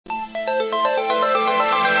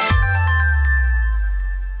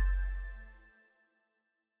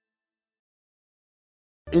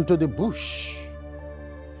into the bush.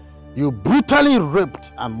 You brutally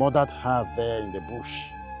raped and murdered her there in the bush.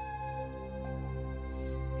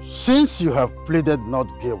 Since you have pleaded not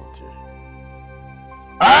guilty,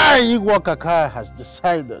 Igwe Kakai has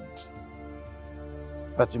decided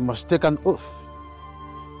that you must take an oath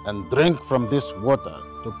and drink from this water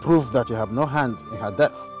to prove that you have no hand in her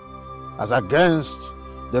death, as against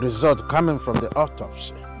the result coming from the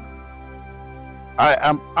autopsy. I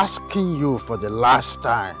am asking you for the last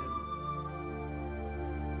time.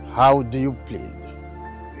 How do you plead?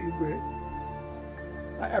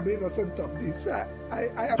 I am innocent of this. I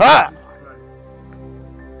am... Ha!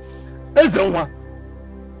 Ezenwa,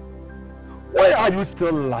 why are you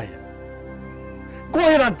still lying? Go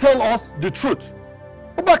ahead and tell us the truth.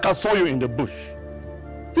 Obaka saw you in the bush.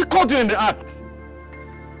 He caught you in the act.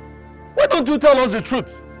 Why don't you tell us the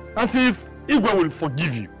truth and see if Igwe will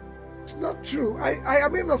forgive you? It's not true. I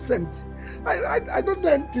am innocent. I don't know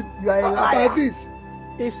anything about this.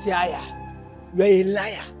 Esiaya, you are a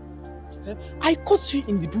liar. I caught you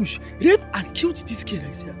in the bush, raped and killed this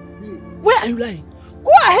girl. Why are you lying?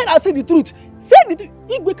 Go ahead and say the truth. Say the truth.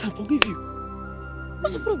 Igwe can forgive you.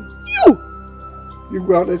 What's the problem? You!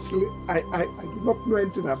 Igwe, honestly, I do not know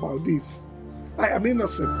anything about this. I am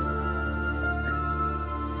innocent.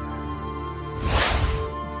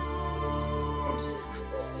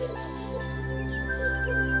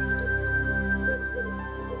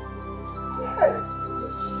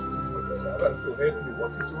 Help me.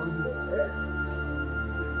 What is all this?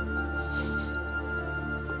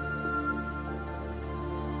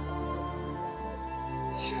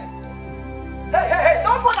 Hey,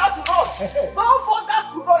 don't bother to run! Don't bother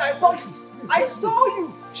to run! I saw you! I saw you!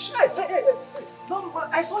 Hey, don't bother!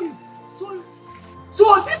 I saw you!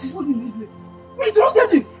 So this is what you need me. We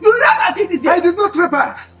trusted you! You raped and killed this girl! I did not rape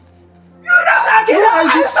her! You raped and killed her!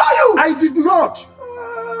 I saw you! I did not!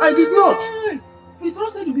 I did not! We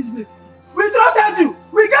trusted you, this place. We trusted you!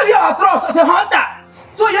 We gave you our trust as a hunter!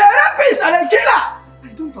 So you're a rapist and a killer! I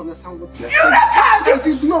don't understand what you're saying. You raped her! I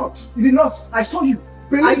did not! You did not? I saw you!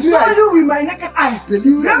 I saw you with my naked eyes!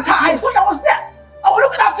 You raped her! I saw you! I was there! I was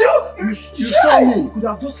looking at you! You saw me! You could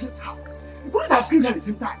have just left her. You couldn't have killed her at the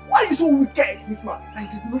same time. Why are you so wicked, this man? I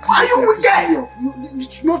did not. Why are you wicked?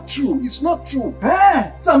 It's not true. It's not true.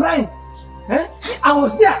 So I'm lying. I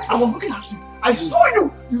was there. I was looking at you. I saw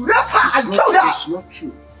you. You raped her and killed her. It's not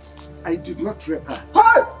true. I did not rape her.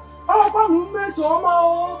 Hey! A small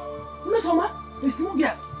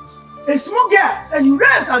girl. A small girl. And you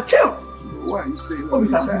raped and killed. Why are you saying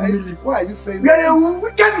that? Why are you saying that? You are a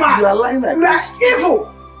wicked man. You are lying like this. You are evil.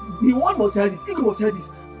 The one must hear this. Igwe must hear this.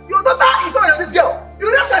 Your daughter is not this girl.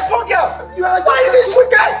 You raped a small girl. Why are you this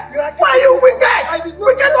wicked? Why are you wicked?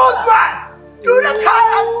 Wicked old man. You raped her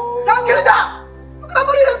and killed her.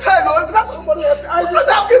 Nobody raped her, no. I don't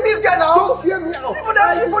have killed this girl now. Don't hear me out.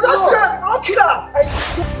 People just say, don't kill her.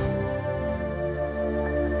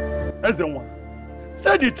 Ezenwa,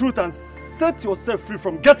 say the truth and set yourself free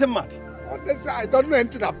from getting mad. Honestly, I don't know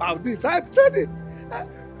anything about this. I've said it.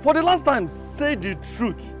 For the last time, say the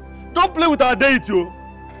truth. Don't play with our deity.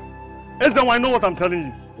 Ezenwa, I know what I'm telling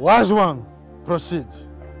you. Wise one, proceed.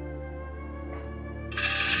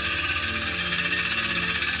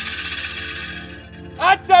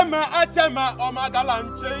 Achema,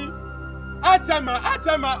 omagalanche. Achema,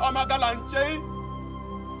 omagalanche.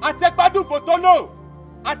 Achekpadu fotono.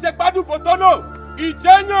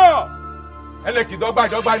 Ijenyo. Eleki dogba,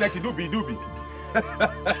 eleki dubi.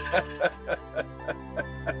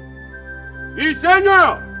 Ijenyo.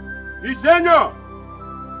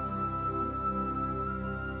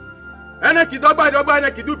 Eleki dogba,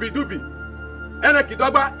 eleki dubi. Eleki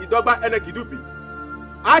dogba, eleki dubi.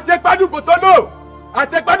 Achekpadu fotono.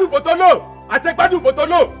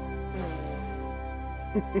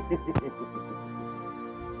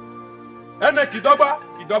 Eneki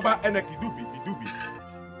dogba, eneki dubi.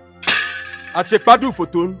 Achekpadu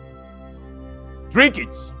foton. Drink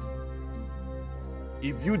it.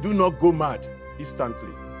 If you do not go mad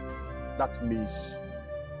instantly, that means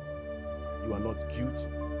you are not guilty.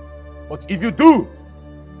 But if you do,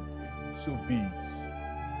 so be it.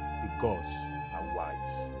 The gods are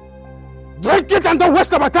wise. Drink it and don't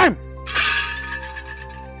waste our time!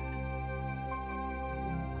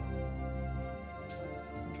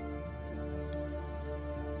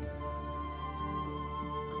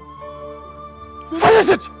 Finish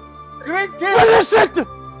it! Drink it! Finish it!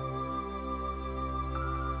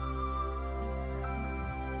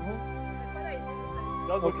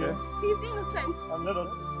 That's okay. He's innocent. And let us...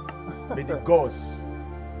 May the gods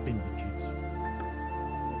vindicate you.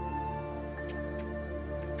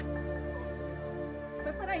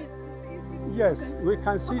 Yes, we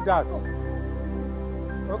can see that.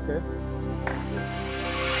 Okay.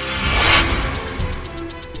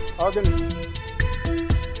 Organist.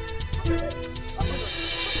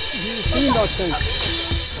 He's innocent.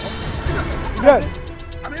 Yes.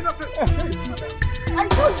 I'm innocent. I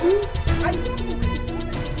told you. I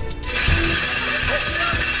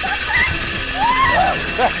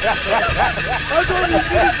told you.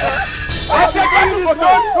 I take Badu for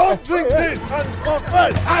don't drink this and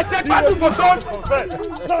confess. I take Badu for don't confess.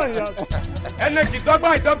 Energy dogba.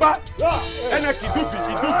 Energy dupi.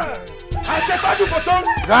 I take Badu for don't.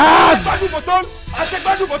 Badu for don't. I take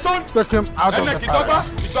Badu for don't. Take him out of the palace.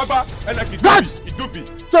 Dogba. Energy dupi.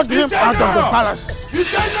 Take him out of the palace.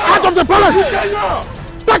 Out of the palace.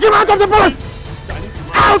 Take him out of the palace.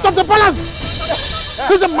 Out of the palace.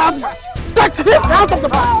 He's a madman. Take him out of the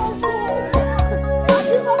palace.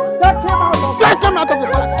 Take him out of the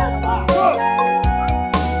palace.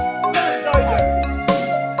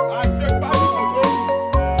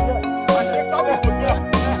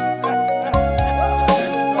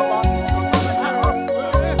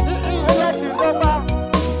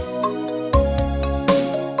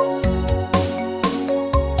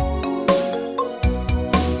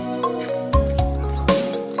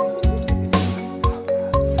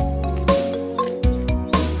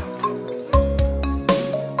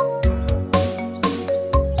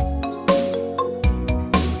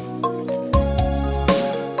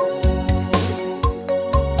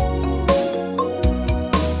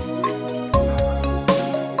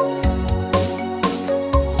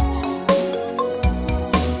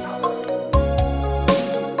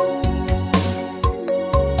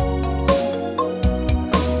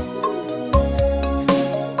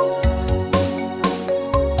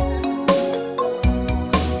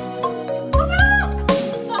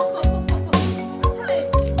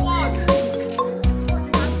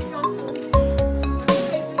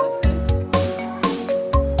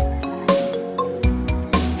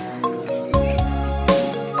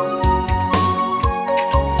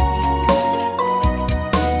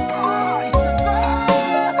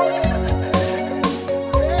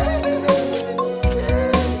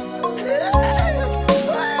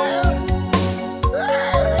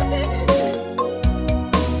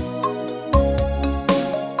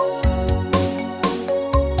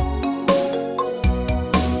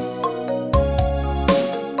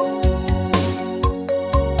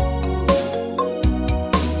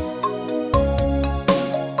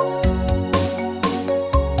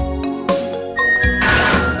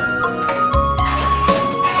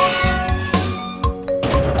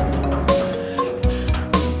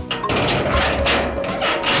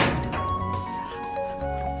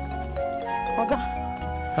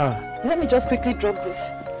 Let me just quickly drop this.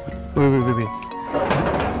 Wait.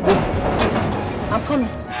 I'm coming.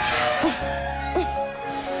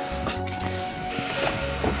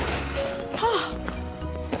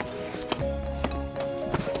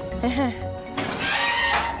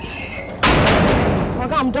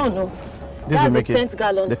 Oga, I'm done, no? That's the 10th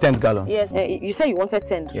gallon. The 10th gallon? Yes. You said you wanted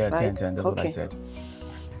 10, yeah, right? 10, that's what I said.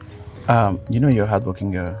 You know you're a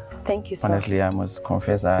hardworking girl. Thank you, sir. Honestly, I must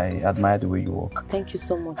confess I admire the way you work. Thank you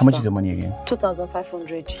so much, How much sir. is the money again?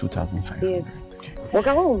 2,500. 2,500. Yes.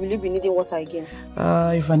 Okay, when will you be needing water again?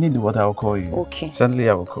 If I need the water, I'll call you. Okay. Certainly,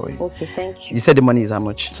 I will call you. Okay, thank you. You said the money is how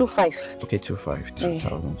much? 2,500. Okay,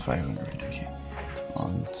 2,500. Okay.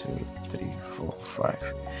 1, 2, 3, 4,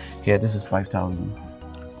 5. Here, this is 5,000.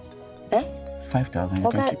 Eh? 5,000.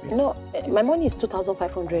 You can keep it. No, my money is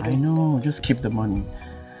 2,500. I know. Just keep the money.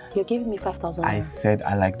 You're giving me 5,000. I said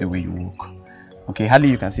I like the way you work. Okay, hardly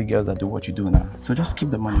you can see girls that do what you do now. So just keep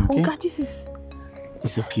the money, okay? Oga, this is...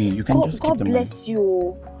 It's okay. You can just keep the money. God bless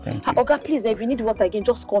you. Thank you. Oga, please, if you need water again,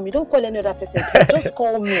 just call me. Don't call any other person. Just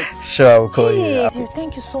call me. Sure, I will call you.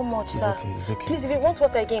 Thank you so much, sir. It's okay. Please, if you want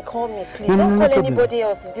water again, call me, please. Don't call anybody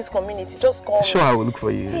else in this community. Just call me. Sure, I will look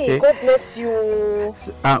for you, okay? God bless you.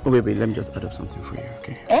 Wait. Let me just add up something for you,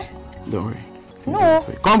 okay? Eh? Don't worry. No.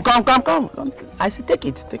 Come. I said take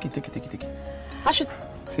it. I should...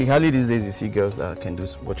 See, hardly these days you see girls that can do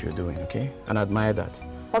what you're doing, okay? And I admire that.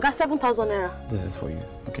 Oga, 7,000 naira. This is for you,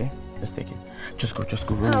 okay? Just take it. Just go.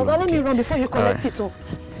 Run, let me run before you collect it. Oh.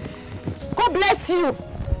 God bless you.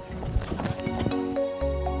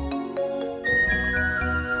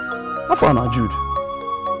 How far now, Jude?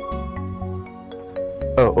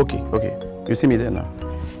 Oh, okay. You see me there now.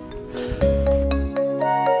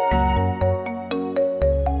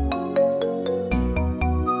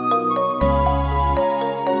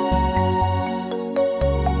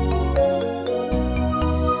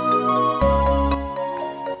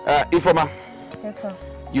 Ifoma. Yes, sir.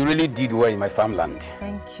 You really did well in my farmland.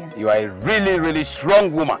 Thank you. You are a really, really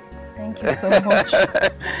strong woman. Thank you so much.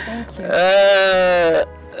 Thank you.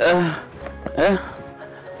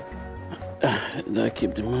 Do I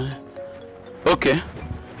keep the money? Okay.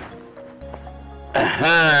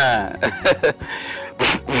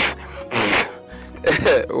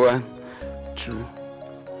 1, 2,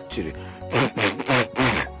 3.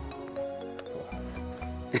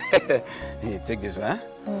 Here, take this one.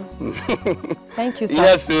 Thank you, sir.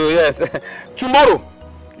 Yes, yes. Tomorrow,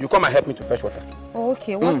 you come and help me to fetch water. Oh,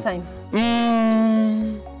 okay. What time?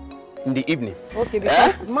 In the evening. Okay,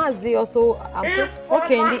 because Mazi also.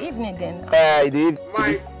 Okay, in the evening then. My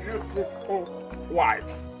beautiful wife.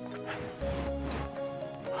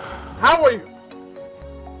 How are you?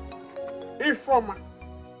 Ifoma,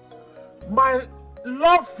 my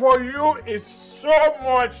love for you is so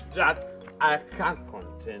much that I can't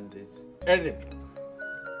contain this anymore.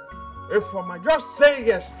 Ifoma, just say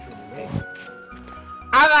yes to me, and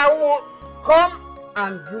I will come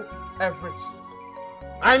and do everything.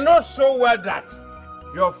 I know so well that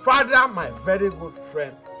your father, my very good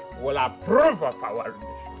friend, will approve of our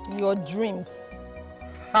relationship. Your dreams.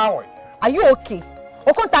 How are you? Are you okay?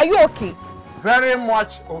 Okonta, are you okay? Very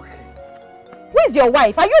much okay. Who is your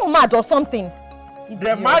wife? Are you mad or something?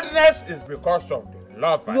 The madness is because of the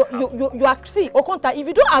love I have. You are, see, Okonta, if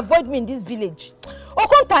you don't avoid me in this village,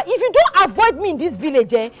 Okonta, if you don't avoid me in this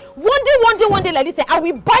village, one day like this, I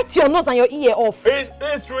will bite your nose and your ear off.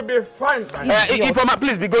 It will be fine. Ifoma,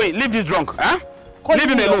 please be going. Leave this drunk. Huh? Leave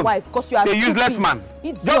him alone. Wife, you are a useless man.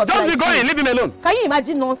 Just be going. Leave him alone. Can you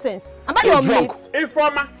imagine nonsense? Am I your mate?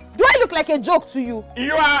 Ifoma, do I look like a joke to you?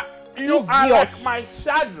 You are like my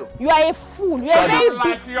shadow. You are a fool. You are a very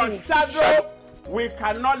big fool. Your shadow. We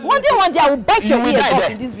cannot. One day I will bite your ears off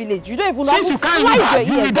in this village. You don't even know. Since you can't do that,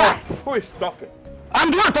 you will die. Who is talking? I'm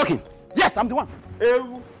the one talking. Yes, I'm the one.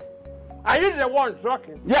 Are you the one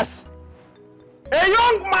talking? Yes. A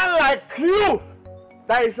young man like you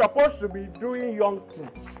that is supposed to be doing young things.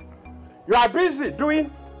 You are busy doing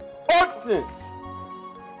old things.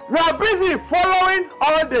 You are busy following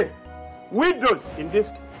all the widows in this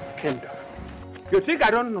kingdom. You think I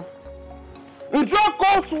don't know?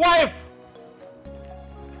 Njoko's wife.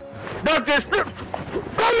 That is still.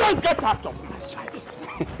 Come on, get out of my sight.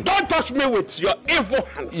 Don't touch me with your evil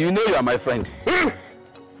hand. You know you are my friend.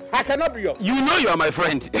 I cannot be your friend. You know you are my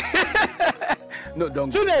friend. No,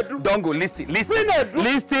 don't go. Don't go. Listen. Listen.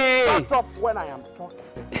 Shut up when I am talking.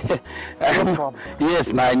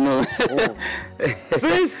 Yes, I know.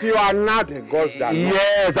 Since you are not the ghost that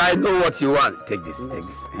yes, I know what you want. Take this. Take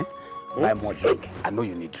this. Buy more drink. I know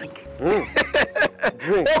you need drink.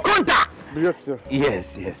 Drink. Okonta! Beautiful.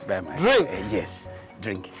 Yes, buy my drink. Yes,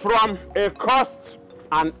 drink. From a cursed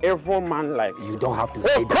and evil man like you. Don't have to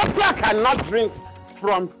say that. Okonta cannot drink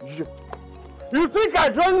from you. You think I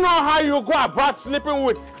don't know how you go about sleeping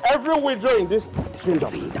with every widow in this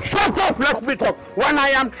kingdom? Shut up, let me talk. When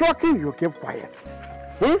I am talking, you keep quiet.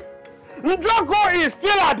 Njoko is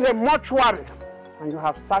still at the mortuary, and you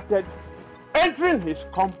have started entering his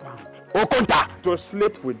compound. Okonta! To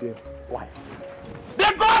sleep with the wife.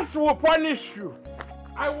 The gods will punish you.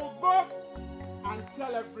 I will go and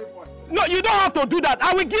tell everybody. No, you don't have to do that.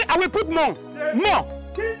 I will put more. More.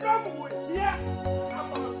 Kingdom will hear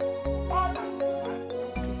about all that.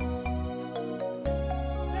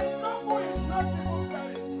 The Njoko is not even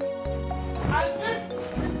buried. And this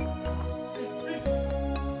is this.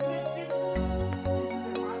 The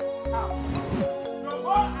man's house. You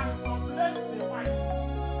go and complain to the wife.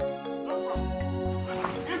 No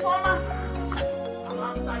problem. Informer, I'm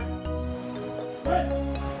outside. Wait.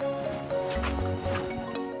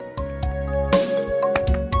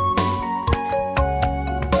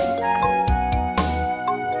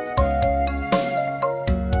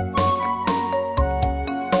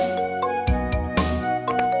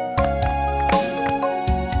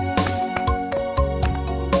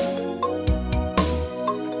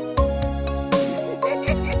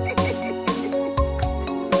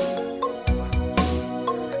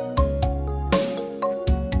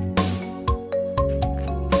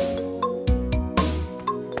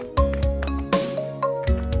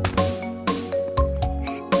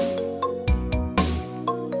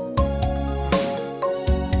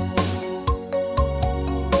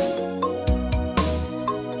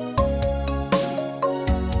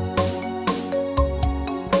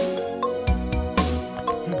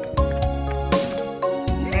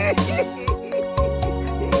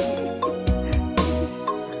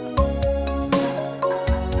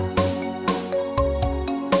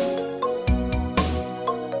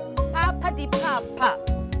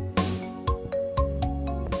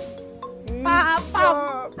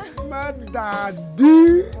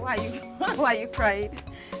 Daddy. Why are you crying?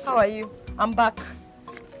 How are you? I'm back.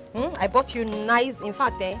 I bought you nice, in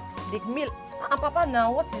fact, the meal. Papa,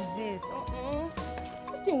 now, what is this?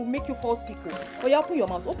 This thing will make you fall sick. Oh, you open your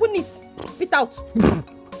mouth. Open it. Spit out.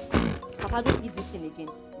 Papa, don't eat this thing again.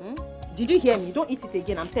 Did you hear me? Don't eat it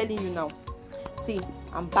again. I'm telling you now. See,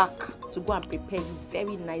 I'm back to go and prepare you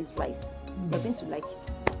very nice rice. You're going to like it.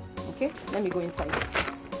 Okay? Let me go inside.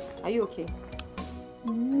 Are you okay?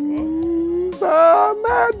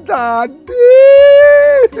 Mama, Daddy.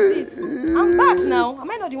 I'm back now. Am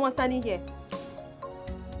I not the one standing here?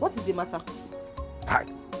 What is the matter? Fine.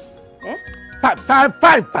 Eh? Fine.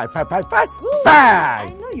 Good. I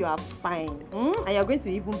know you are fine. And you're going to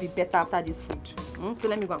even be better after this food. So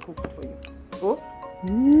let me go and cook food for you. Oh?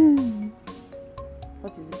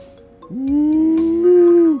 What is it?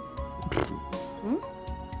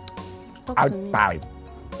 Talk to me. Five.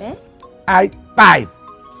 Eh? Five.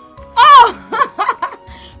 Oh!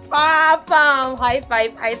 Papa! High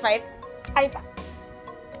five. High five. High five.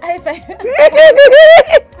 High five.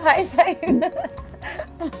 High five.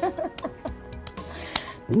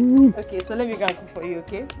 Okay, so let me go and cook for you,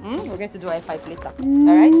 okay? We're going to do high five later.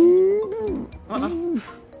 Alright?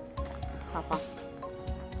 Papa,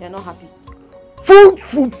 you're not happy. Food.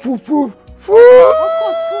 Of course, food. I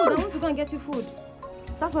want to go and get you food.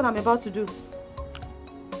 That's what I'm about to do.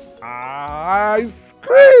 Ice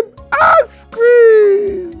cream.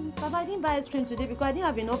 Papa, I didn't buy ice cream today because I didn't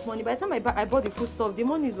have enough money. By the time I bought the food stuff, the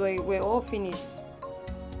monies were all finished.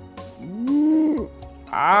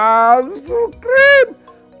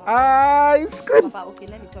 Ice cream. Papa, okay,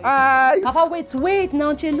 let me tell you. Papa, wait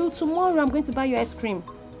now, Chelu. Tomorrow I'm going to buy you ice cream.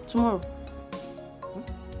 Tomorrow. Okay.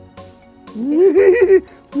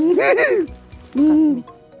 Look at me.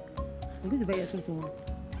 I'm going to buy you ice cream tomorrow.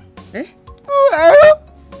 Eh?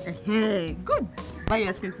 Good. Buy your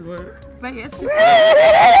ice cream tomorrow. Buy your ice cream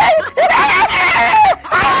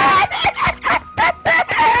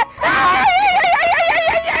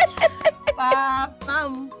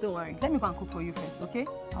Don't worry. Let me go and cook for you first, okay?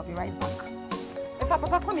 I'll be right back.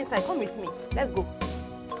 Papa, come inside. Come with me. Let's go.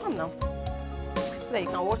 Come now. So that you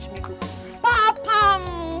can watch me cook. Papa, come.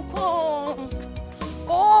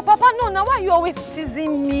 Oh, Papa, no. Now why are you always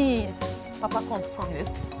teasing me? Papa, come. Let's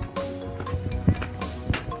go.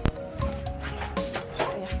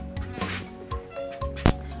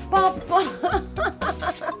 Papa.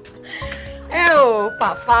 Oh,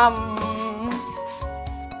 Papa.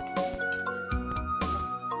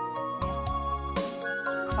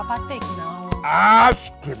 Papa, take now.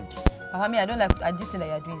 Papa, me, I don't like this thing that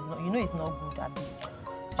you're doing. You know it's not good, Abby.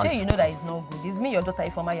 Sure, you know that it's not good. It's me, your daughter,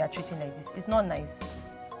 Ifeoma, you're treating like this. It's not nice.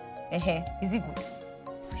 Is it good?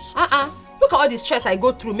 Look at all the stress I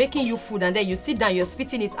go through making you food and then you sit down, you're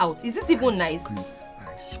spitting it out. Is this even nice?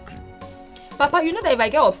 Ice cream. Papa, you know that if I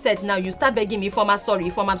get upset now, you start begging me for my story.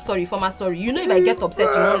 You know if I get upset,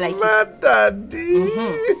 you don't like it.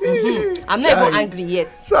 Daddy. I'm not even angry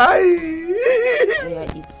yet. Yeah,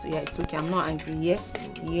 it's okay. I'm not angry yet.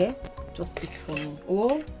 Yeah, just eat for me.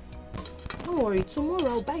 Oh, don't worry. Tomorrow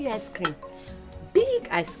I'll buy you ice cream. Big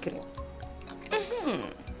ice cream.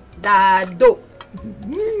 Dado.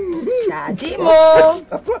 Daddy mo.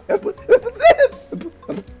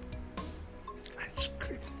 Ice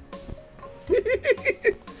cream.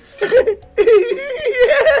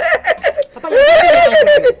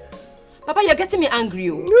 Papa, you're getting me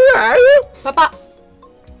angry. Papa.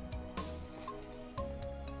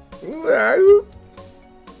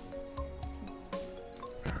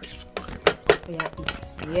 Yeah, eat.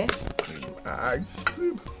 Yeah? Ice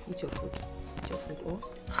cream. Eat your food. Oh.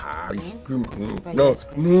 Ice cream. No.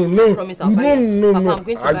 Promise I'll buy you. Papa, I'm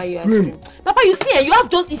going to buy you ice cream. Papa, you see, you have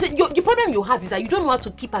just, the problem you have is that you don't know how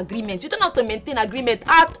to keep agreements. You don't know how to maintain agreement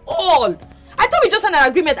at all. I thought we just had an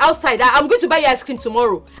agreement outside that I'm going to buy you ice cream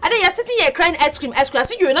tomorrow. And then you're sitting here crying ice cream. I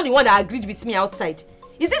think you're not the one that agreed with me outside.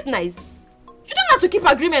 Is this nice? You don't know how to keep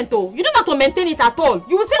agreement though. You don't know how to maintain it at all.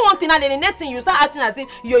 You will say one thing and then the next thing you start acting as if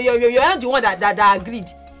you're not the one that agreed.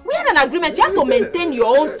 We had an agreement. You have to maintain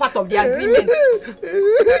your own part of the agreement.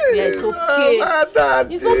 Yeah, it's okay.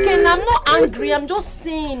 It's okay. Now, I'm not angry. I'm just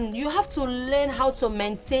saying you have to learn how to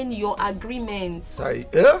maintain your agreements. So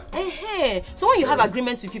when you have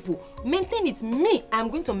agreements with people, maintain it. Me, I'm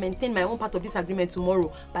going to maintain my own part of this agreement tomorrow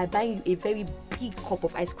by buying you a very big cup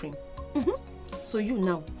of ice cream. So you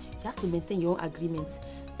now, you have to maintain your own agreements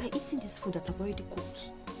by eating this food that I've already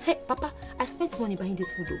cooked. Hey, Papa, I spent money buying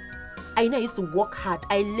this food though. I know I used to work hard.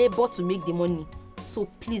 I labor to make the money. So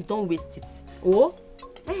please don't waste it. Oh?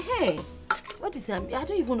 Hey. What is it? I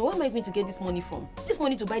don't even know. Where am I going to get this money from? This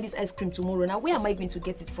money to buy this ice cream tomorrow. Now, where am I going to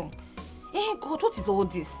get it from? Hey God, what is all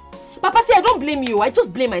this? Papa, see, I don't blame you. I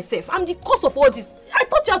just blame myself. I'm the cause of all this. I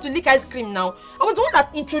taught you how to lick ice cream now. I was the one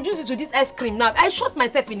that introduced you to this ice cream now. I shot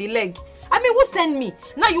myself in the leg. I mean, who sent me?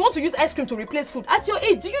 Now you want to use ice cream to replace food. At your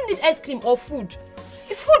age, do you need ice cream or food?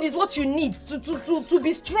 If food is what you need to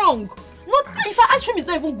be strong. Not if ice cream is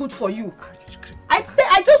not even good for you.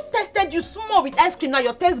 I just tested you small with ice cream. Now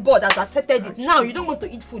your taste bud has accepted it. Now you don't want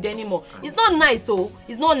to eat food anymore. It's not nice, oh.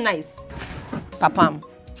 It's not nice. Papam.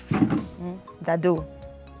 Dado.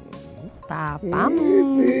 Papam.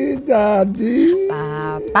 Daddy.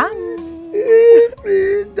 Papam.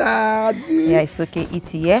 Daddy. Yeah, it's okay.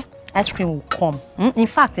 Eat it, yeah? Ice cream will come. In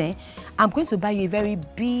fact, I'm going to buy you a very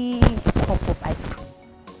big cup of ice cream.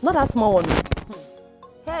 Not that small one.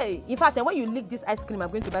 Hey, in fact, when you lick this ice cream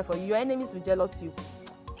I'm going to buy for you, your enemies will jealous you.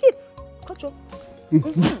 Eat. Kocho.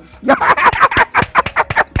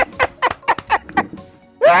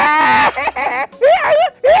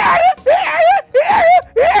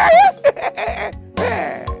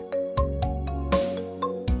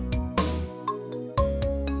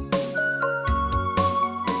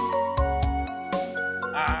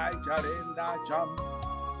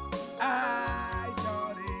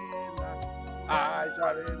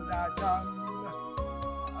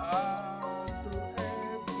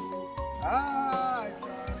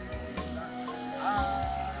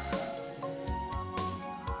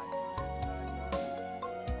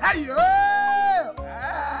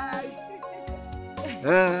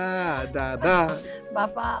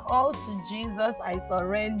 Papa, all to Jesus I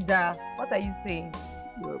surrender. What are you saying?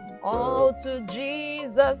 All to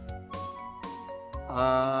Jesus.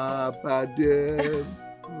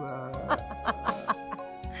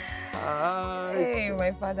 Hey,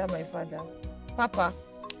 my father. Papa,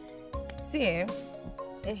 see,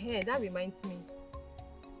 that reminds me.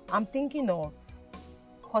 I'm thinking of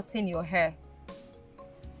cutting your hair.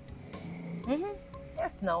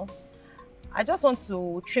 Yes, now. I just want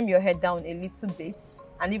to trim your hair down a little bit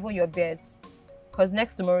and even your beards. Because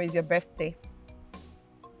next tomorrow is your birthday.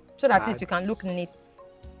 So that at least you can look neat.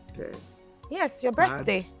 Yes, your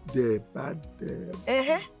birthday. Your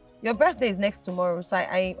birthday is next tomorrow. So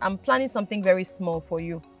I'm planning something very small for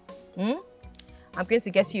you. I'm going to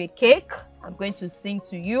get you a cake. I'm going to sing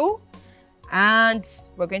to you. And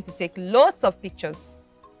we're going to take lots of pictures.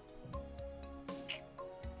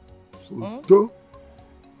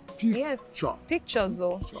 Yes, pictures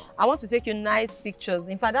though. I want to take you nice pictures.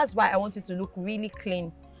 In fact, that's why I want you to look really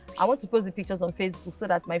clean. I want to post the pictures on Facebook so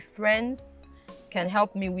that my friends can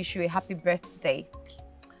help me wish you a happy birthday.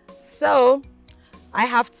 So, I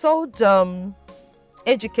have told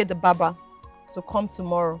Educate the Baba to come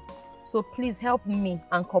tomorrow. So please help me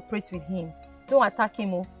and cooperate with him. Don't attack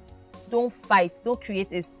him. Don't fight. Don't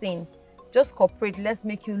create a scene. Just cooperate. Let's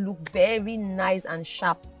make you look very nice and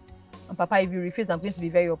sharp. And Papa, if you refuse, I'm going to be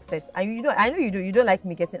very upset. And you know, I know you do. You don't like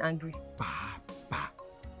me getting angry.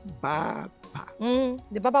 The Baba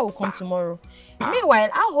will come tomorrow. Meanwhile,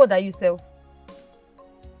 how old are you, self?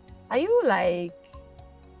 Are you like,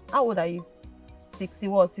 how old are you? 60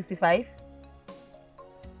 what? 65?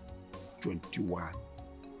 21.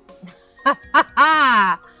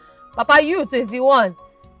 Papa, you 21.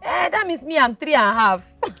 That means me, I'm 3.5.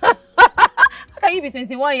 How can you be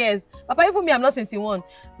 21 years? Papa, even me, I'm not 21.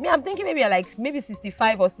 Me, I'm thinking maybe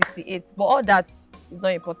 65 or 68. But all that is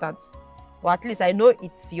not important. But at least I know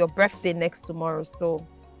it's your birthday next tomorrow, so.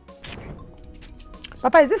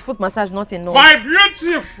 Papa, is this foot massage not enough? My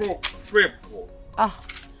beautiful people.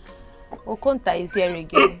 Okonta is here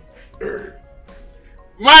again.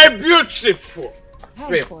 My beautiful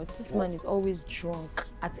people. God, this man is always drunk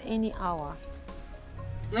at any hour.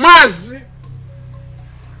 Mazi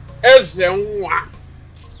Ezenwa.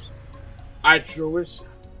 I throw it.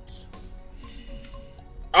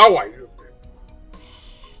 How are you,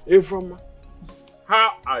 people? Ifoma,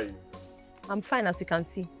 how are you? I'm fine, as you can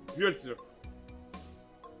see. Beautiful.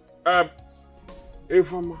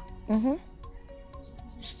 Ifoma.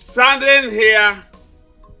 Standing here,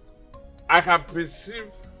 I can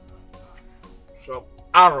perceive some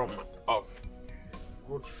aroma of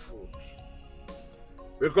good food.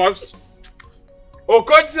 Because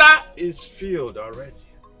Okonta is filled already.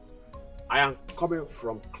 I am coming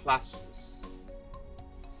from classes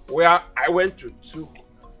where I went to took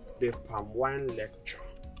the palm wine lecture.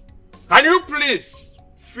 Can you please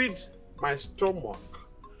feed my stomach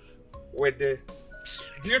with the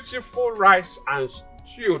beautiful rice and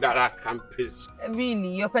stew that I can perceive?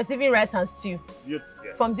 Really? You're perceiving rice and stew? Yes.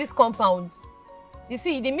 From this compound? You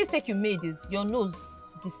see, the mistake you made is your nose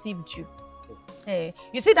deceived you. Hey,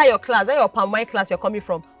 you see that your class, that your palm wine class you're coming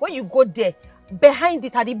from, when you go there, behind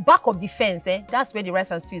it at the back of the fence, that's where the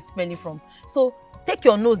rice and stew is smelling from. So take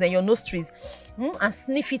your nose and your nostrils and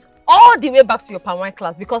sniff it all the way back to your palm wine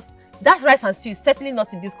class, because that rice and stew is certainly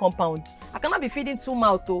not in this compound. I cannot be feeding 2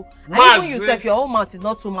 mouths, though. And even you yourself, your own mouth is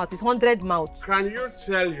not 2 mouths, it's 100 mouths. Can you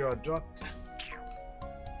tell your daughter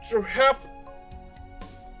to help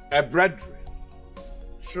a brethren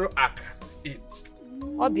so I can eat?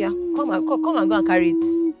 Obia, come and go and carry it.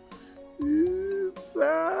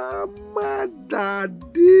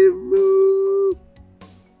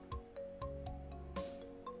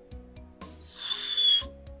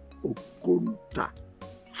 Okunta.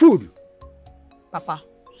 Food. Papa,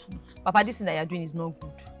 this thing that you're doing is not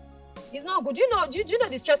good. It's not good. Do you know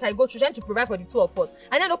the stress I go through trying to provide for the 2 of us?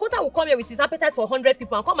 And then Okunta will come here with his appetite for 100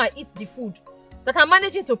 people and come and eat the food that I'm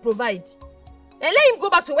managing to provide. And let him go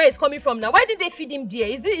back to where he's coming from now. Why did they feed him there?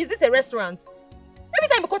 Is this a restaurant? Every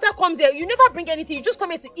time Okunta comes here, you never bring anything. You just come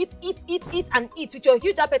here to eat and eat with your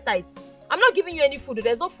huge appetites. I'm not giving you any food.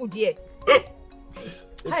 There's no food here.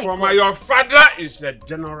 Your father is a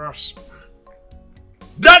generous man.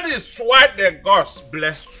 That is why the gods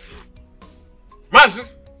blessed you. Master,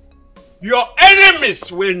 your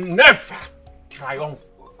enemies will never triumph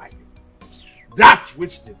over you. That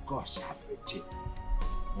which the gods have ordained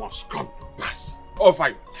must come to pass over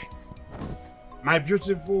your life. My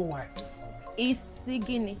beautiful wife.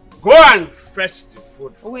 Isigini. Go and fetch the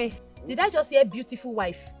food. Wait, did I just say beautiful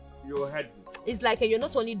wife? You heard me. It's like you're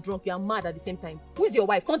not only drunk, you are mad at the same time. Who is your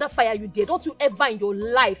wife? Thunder fire you there. Don't you ever in your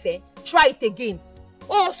life try it again.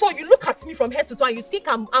 Oh, so you look at me from head to toe and you think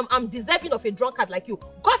I'm deserving of a drunkard like you.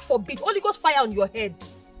 God forbid, Holy Ghost fire on your head.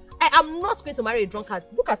 I am not going to marry a drunkard.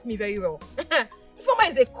 Look at me very well. Ifeoma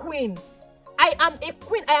is a queen. I am a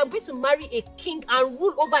queen. I am going to marry a king and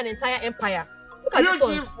rule over an entire empire. Look at this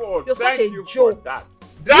one. You're such a joke.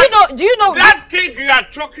 Do you know that king you are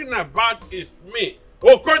talking about is me.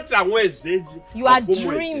 You are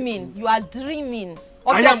dreaming. You are dreaming.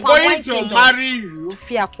 I am going to marry you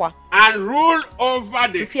and rule over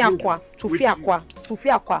the kingdom.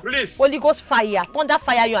 Please. Holy Ghost fire, thunder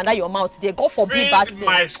fire you under your mouth. They go for big bad things.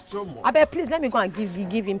 My stomach. I bet please let me go and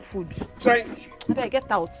give him food. Thank you. I bet get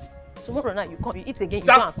out. Tomorrow night you come, you eat again, you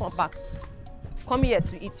go and come back. Come here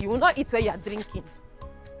to eat. You will not eat where you are drinking.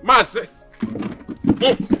 Master.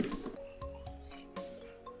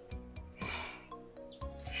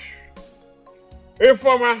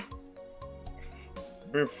 Ifeoma,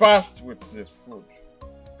 be fast with this food.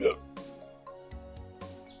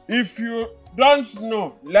 If you don't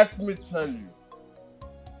know, let me tell you.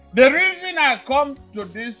 The reason I come to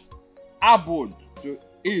this abode to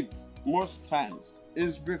eat most times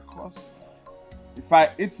is because if I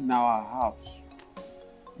eat in our house,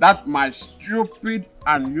 that my stupid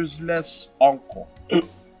and useless uncle,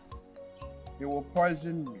 he will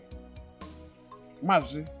poison me.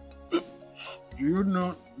 Mazi, do you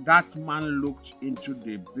know that man looked into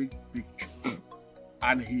the big picture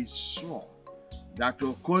and he saw that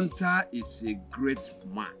Okonta is a great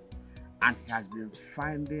man and he has been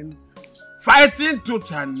fighting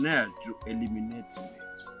tooth and nail to eliminate me.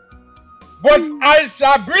 But I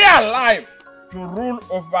shall be alive to rule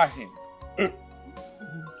over him.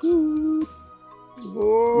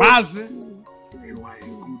 Mazi, you are a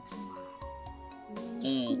good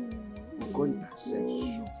man. Okonta says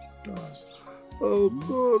so.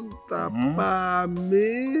 Okonta,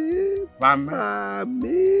 Pami.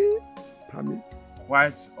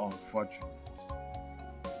 Quite unfortunate.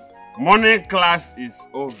 Morning class is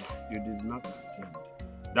over. You did not attend.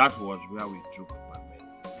 That was where we took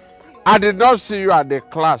Pami. I did not see you at the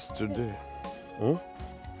class today.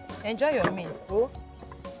 Enjoy your meal. Oh.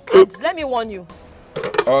 Let me warn you.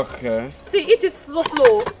 Okay. See, eat it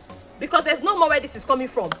slow. Because there's no more where this is coming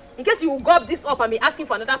from. In case you will gob this up and be asking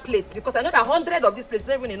for another plate, because I know that 100 of these plates is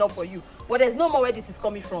not even enough for you. But there's no more where this is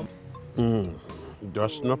coming from.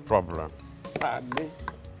 There's no problem.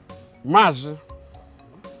 Mazi,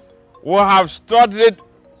 we have studied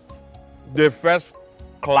the first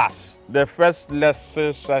class. The first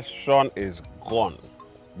lesson session is gone.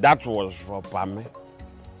 That was for Pame.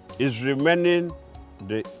 It's remaining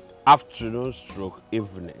the afternoon stroke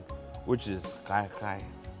evening, which is Kai Kai.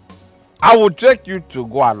 I will take you to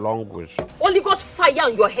go along with you. Holy Ghost fire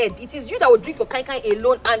on your head. It is you that will drink your kai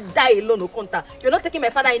alone and die alone, Okonta. You're not taking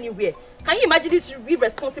my father anywhere. Can you imagine this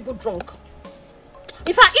irresponsible drunk?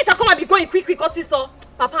 If I eat, I come and be going quick because he saw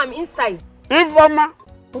Papa, I'm inside. Ifeoma.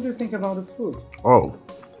 What do you think about the food? Oh,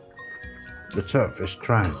 the chef is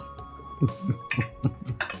trying.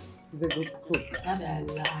 It's a good food. That I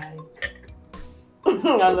like.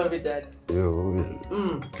 I love it, Dad. You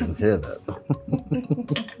can hear that.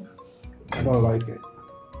 I don't like it.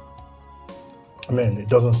 I mean, it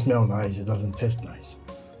doesn't smell nice, it doesn't taste nice.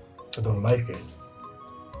 I don't like it.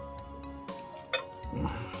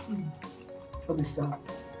 Okay, stop.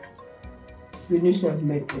 You need to have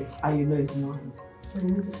made this, and you know it's nice. So you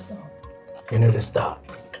need to stop. You need to stop.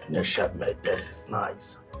 Your chef made this, it's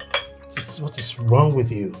nice. What is wrong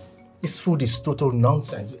with you? This food is total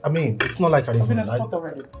nonsense. I mean, it's not like I don't like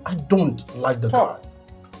it. I don't like the guy.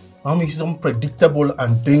 I mean, he's unpredictable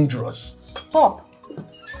and dangerous. Stop.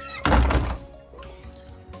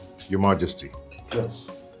 Your Majesty. Yes,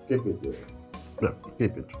 keep it there. Yeah,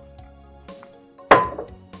 keep it.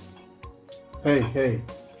 Hey,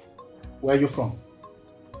 where are you from?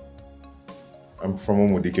 I'm from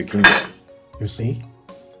Omodike Kingdom. You see?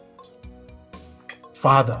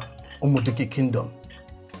 Father, Omodike Kingdom.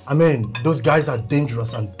 I mean, those guys are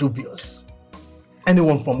dangerous and dubious.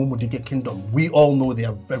 Anyone from Omodike Kingdom, we all know they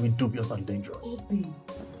are very dubious and dangerous. Obi,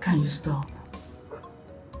 can you stop?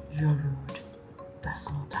 You're rude. That's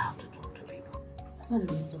not how to talk to people. That's not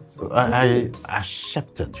the way to talk to people. I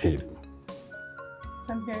accepted him.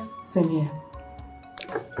 Same here. Same here.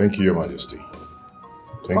 Thank you, Your Majesty.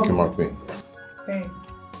 Thank you, my queen. Hey.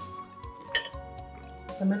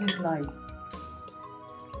 The meal is nice.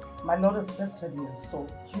 My lord accepted you, so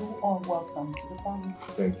you are welcome to the family.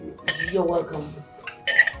 Thank you. You're welcome.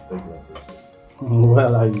 Thank you,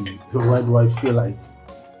 Well, why do I feel like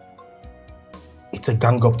it's a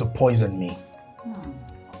gang up to poison me?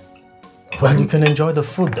 Well, you can enjoy the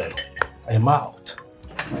food then. I'm out.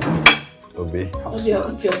 Obi. Obi,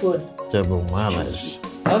 I'll eat your food. Table manners.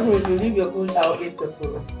 Okay, if you leave your food, I'll eat the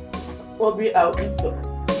food. Obi, I'll eat the food.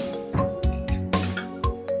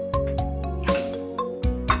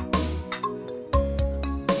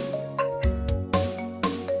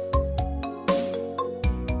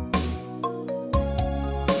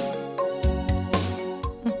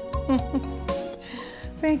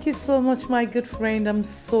 Thank you so much, my good friend. I'm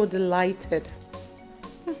so delighted.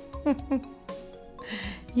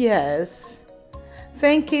 Yes.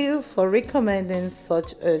 Thank you for recommending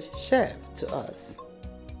such a chef to us.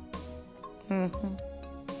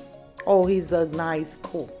 Oh, he's a nice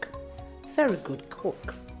cook. Very good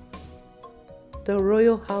cook. The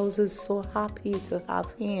royal house is so happy to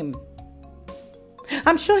have him.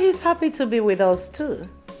 I'm sure he's happy to be with us too.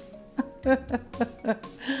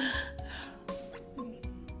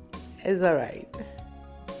 It's all right.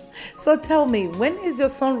 So tell me, when is your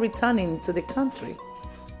son returning to the country?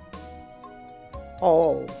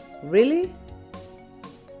 Oh, really?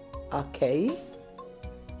 Okay.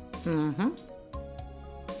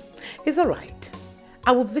 It's all right.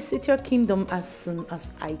 I will visit your kingdom as soon as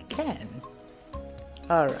I can.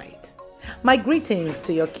 All right. My greetings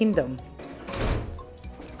to your kingdom.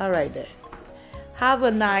 All right then. Have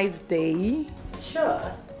a nice day.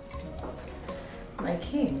 Sure. My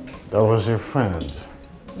king. That was your friend.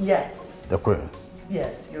 Yes. The queen.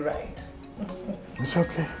 Yes, you're right. It's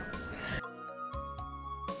okay.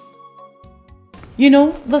 You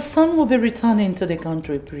know, the son will be returning to the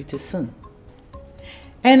country pretty soon.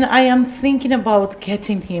 And I am thinking about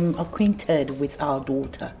getting him acquainted with our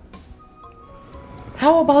daughter.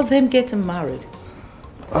 How about them getting married?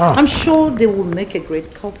 I'm sure they will make a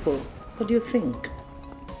great couple. What do you think?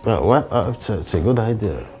 Well, it's a good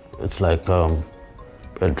idea. It's like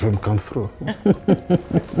a dream come true.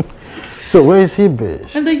 So where is he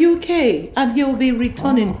based? In the UK, and he'll be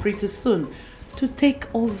returning pretty soon to take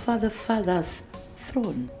over the father's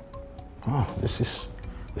throne. Oh, this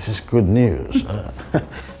is good news.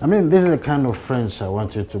 I mean, this is the kind of friends I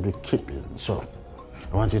want you to be keeping. So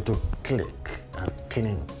I want you to click and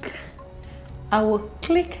clink. I will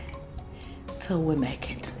click till we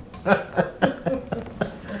make it.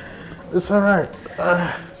 It's all right.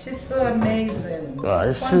 She's so amazing.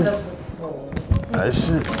 I see. Wonderful soul. I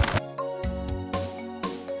see.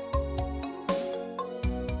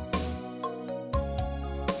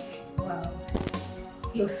 Wow.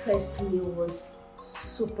 Your first meal was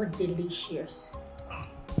super delicious.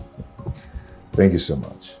 Thank you so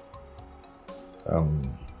much.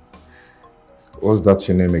 What's that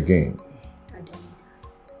your name again?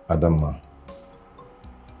 Adama.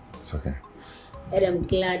 It's okay. And I'm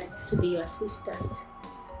glad to be your assistant.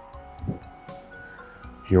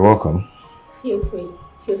 You're welcome. Feel free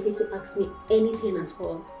to ask me anything at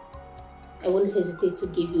all. I won't hesitate to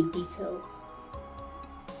give you details.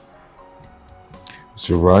 Is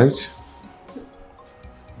you right?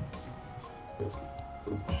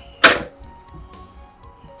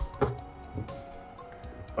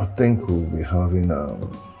 I think we'll be having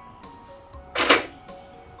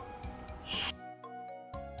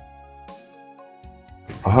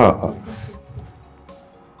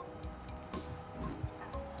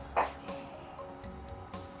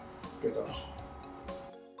Get up.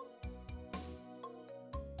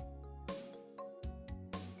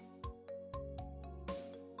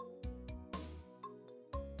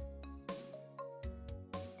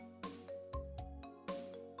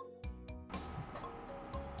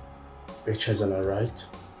 Echezana, right?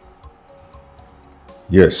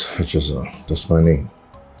 Yes, Echezana. That's my name.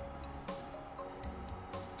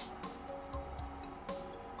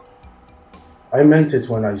 I meant it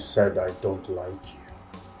when I said I don't like you.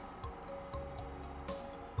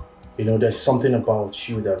 You know, there's something about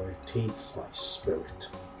you that irritates my spirit.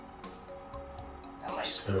 And my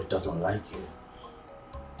spirit doesn't like you.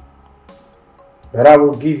 But I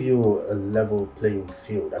will give you a level playing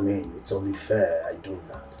field. I mean, it's only fair I do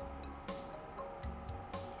that.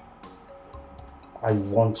 I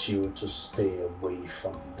want you to stay away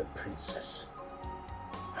from the princess,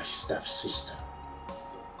 my stepsister.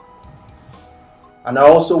 And I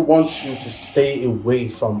also want you to stay away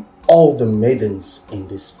from all the maidens in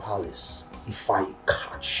this palace. If I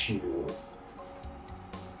catch you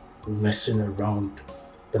messing around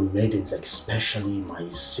the maidens, especially my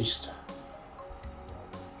sister,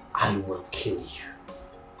 I will kill you.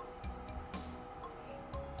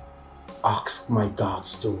 Ask my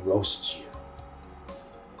guards to roast you.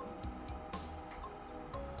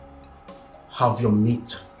 Have your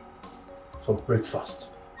meat for breakfast,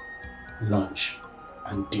 lunch,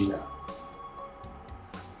 and dinner.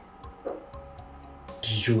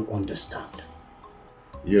 Do you understand?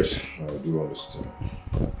 Yes, I do understand.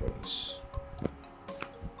 I promise.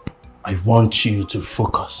 I want you to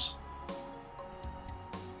focus.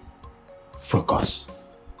 Focus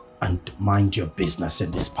and mind your business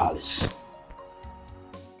in this palace.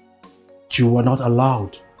 You are not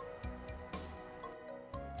allowed.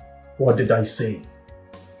 What did I say?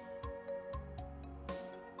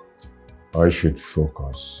 I should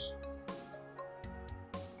focus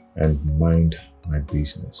and mind my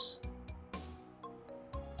business.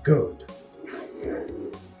 Good.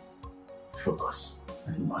 Focus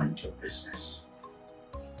and mind your business.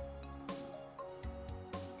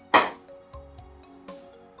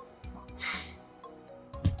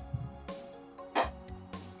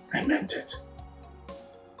 I meant it.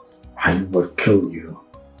 I will kill you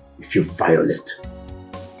if you violate.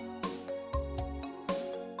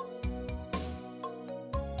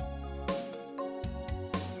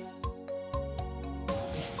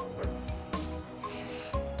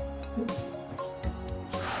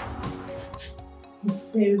 He's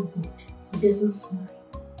very good. He doesn't smile.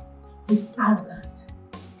 He's arrogant.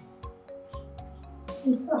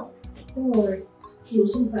 In fact, don't worry. He will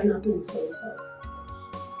soon find out things for himself.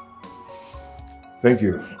 Thank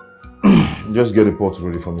you. Just get the pot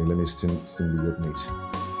ready for me. Let me steam the goat meat.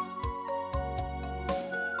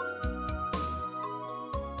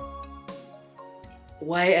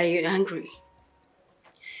 Why are you angry?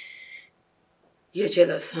 You're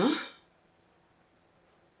jealous, huh?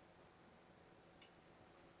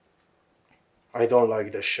 I don't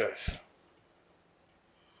like the chef.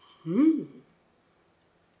 You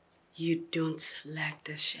don't like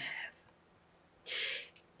the chef.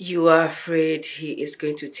 You are afraid he is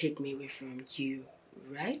going to take me away from you,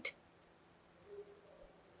 right?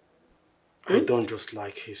 I don't just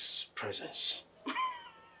like his presence.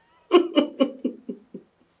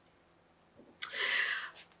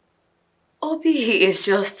 Obi, he is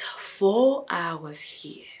just 4 hours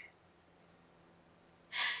here.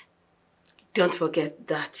 Don't forget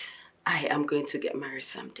that I am going to get married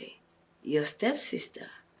someday. Your stepsister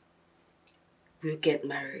will get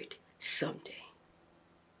married someday.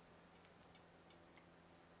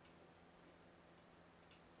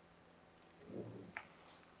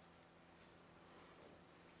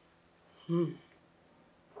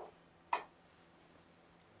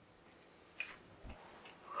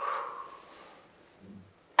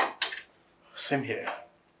 Same here.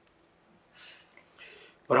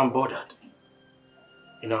 But I'm bothered.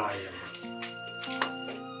 You know, I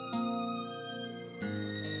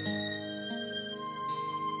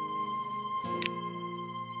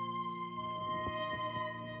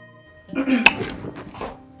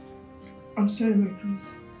I'm sorry, my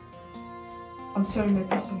prince. I'm sorry, my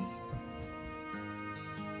princess.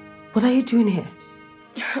 What are you doing here?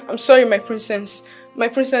 I'm sorry, my princess. My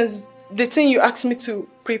princess, the thing you asked me to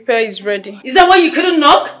prepare is ready. Is that why you couldn't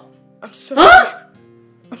knock? I'm sorry. Huh?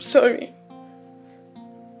 I'm sorry.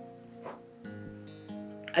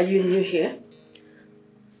 Are you new here?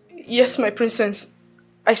 Yes, my princess.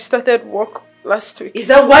 I started work last week. Is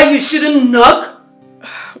that why you shouldn't knock?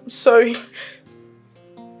 I'm sorry.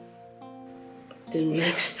 The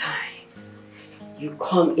next time you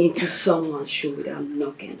come into someone's show without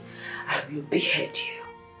knocking, I will behead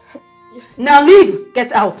you. Now leave.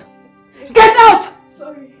 Get out. Get out!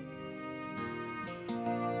 Sorry.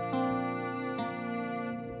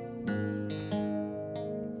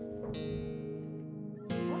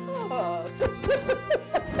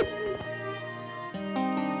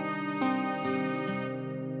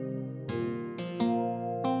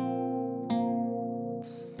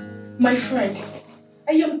 My friend,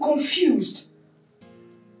 I am confused.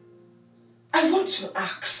 I want to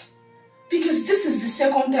ask, because this is the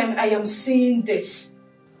second time I am seeing this.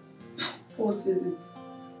 What is it?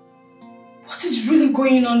 What is really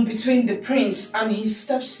going on between the prince and his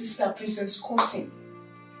stepsister, Princess Cousin?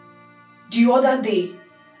 The other day,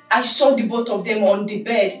 I saw the both of them on the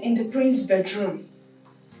bed in the prince's bedroom.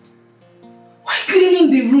 While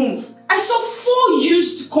cleaning the room, I saw 4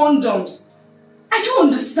 used condoms. I don't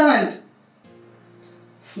understand.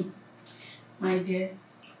 My dear,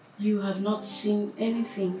 you have not seen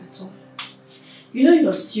anything at all. You know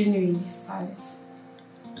you're still new in this palace.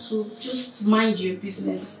 So just mind your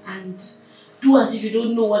business and do as if you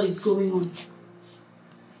don't know what is going on.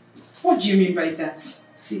 What do you mean by that?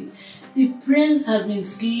 See, the prince has been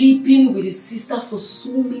sleeping with his sister for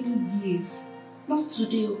so many years. Not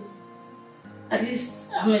today. At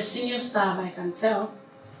least I'm a senior staff, I can tell.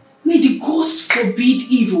 May the gods forbid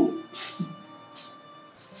evil.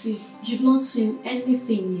 See, you've not seen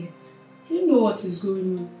anything yet. You know what is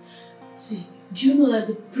going on. See, do you know that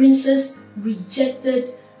the princess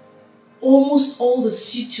rejected almost all the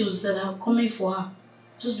suitors that are coming for her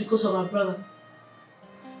just because of her brother?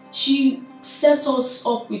 She set us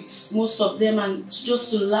up with most of them and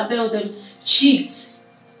just to label them cheats.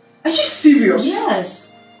 Are you serious?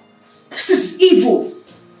 Yes. This is evil.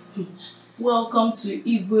 Welcome to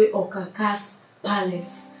Igwe Okaka's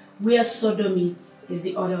palace, where sodomy is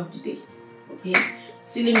the order of the day. Okay?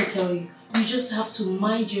 See, let me tell you, you just have to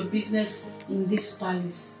mind your business in this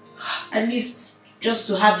palace. At least just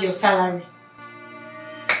to have your salary.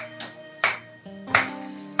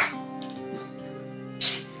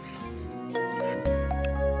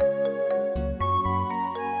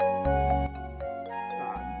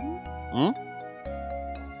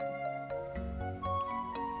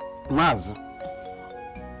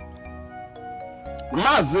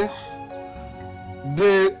 Mazi,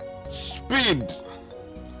 the speed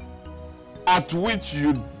at which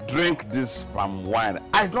you drink this palm wine,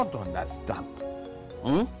 I don't understand.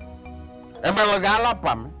 Hmm?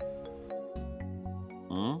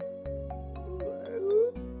 Hmm?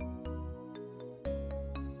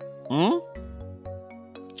 Hmm?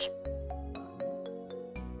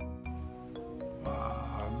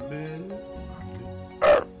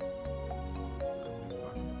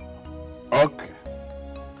 Okay,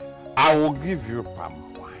 I will give you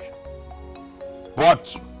palm wine,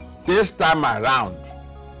 but this time around,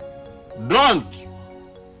 don't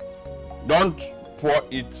pour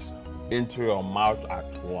it into your mouth at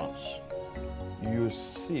once. You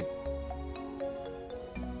sip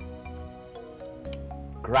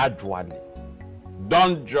gradually.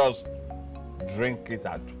 Don't just drink it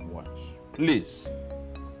at once, please.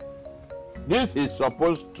 This is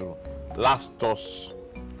supposed to last us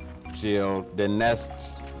till the next,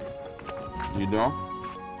 you know,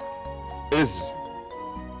 is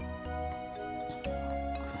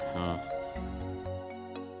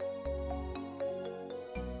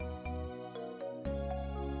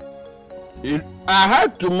I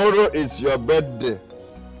heard tomorrow is your birthday.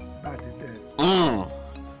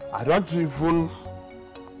 I don't even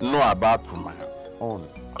know about my own.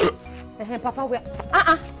 Papa, where?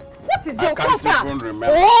 What is I your can't Papa? even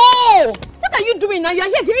remember. Oh! What are you doing now? You are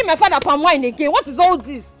here giving my father palm wine again. What is all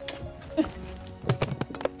this?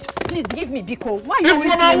 Please give me, Biko. Why are you doing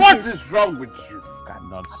this? What is wrong with you?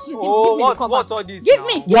 Cannot see. Oh, what's all this? Give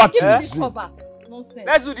me. What give is me this it? cover. Nonsense.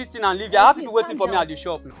 Let's do this thing and leave. I have people waiting for me at the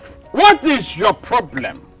shop. What is your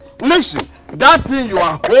problem? Listen, that thing you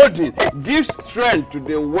are holding gives strength to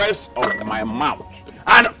the words of my mouth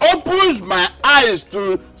and opens my eyes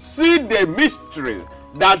to see the mystery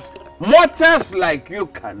that mortals like you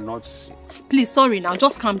cannot see. Please, sorry now.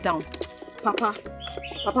 Just calm down. Papa,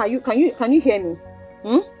 can you hear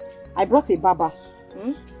me? I brought a barber.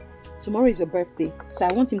 Tomorrow is your birthday, so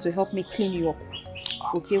I want him to help me clean you up.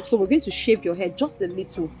 Okay, so we're going to shave your hair just a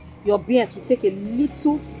little. Your beard will take a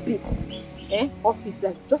little bit off it,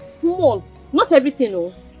 like just small. Not everything,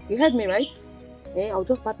 oh. You heard me, right? I'll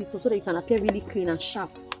just barb it so that you can appear really clean and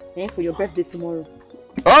sharp for your birthday tomorrow.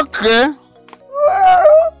 Okay.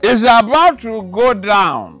 It's about to go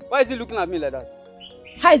down. Why is he looking at me like that?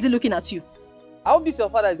 How is he looking at you? I hope this your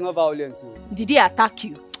father is not violent too. Did he attack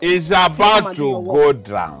you? It's about to go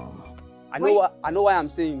down. I know why I'm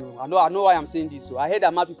saying no. I know why I'm saying this. So I heard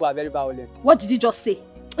that mad people are very violent. What did you just say?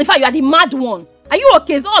 In fact, you are the mad one. Are you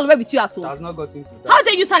okay? Is all the way with you at home? It has not got into that. How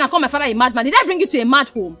dare you stand and call my father a madman? Did I bring you to a mad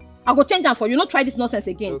home? I'll go change them for you. Not try this nonsense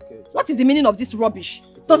again. Okay. What is the meaning of this rubbish?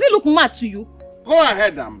 Does it look mad to you? Go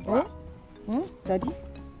ahead, Amba. Daddy?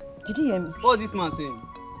 Did you hear me? What's this man saying?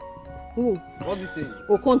 Who? What's he saying?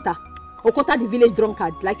 Okonta. Okonta the village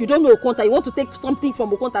drunkard. Like you don't know Okonta. You want to take something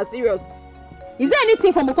from Okonta serious. Is there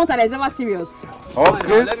anything from Okonta that is ever serious? Okay.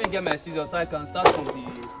 Now, let me get my scissors so I can start from the...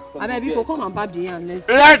 I mean, people come and bab the hand.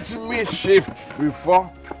 Let me shift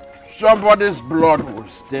before somebody's blood will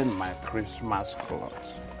stain my Christmas clothes.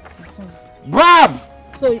 Bab!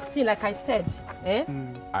 So, see, like I said,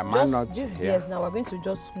 I might not these hear. beers now, we're going to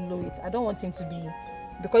just slow it. I don't want him to be...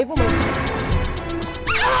 Because even when...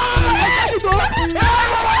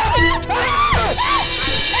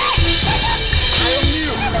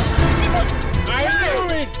 I knew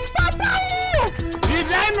it! Papa!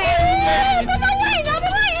 Did I know it? Papa, why now?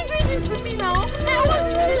 Why are you doing this to me now? Did I not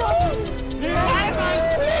say it?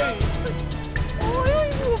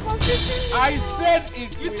 I said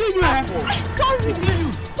it. You see you happen. Sorry.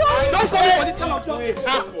 Sorry. Don't call me for this kind of trouble. It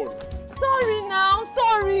happened. Sorry now.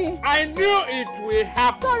 Sorry. I knew it will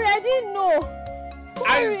happen. Sorry, I didn't know.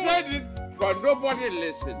 Sorry. I said it, but nobody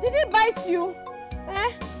listened. Did it bite you?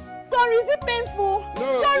 Sorry, is it painful?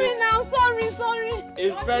 No. Sorry now. Sorry.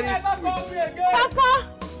 It's very sweet. Papa.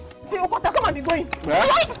 See, Okonta, come and be going.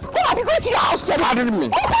 Huh? Come and be going to your house. Carry me.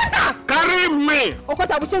 Okonta. Carry me.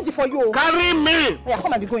 Okonta, I will change it for you. Carry me. Yeah,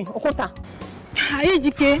 come and be going. Okonta.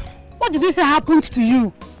 ETIKO, what did you say happened to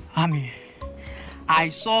you? Ami, I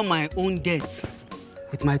saw my own death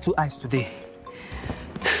with my 2 eyes today.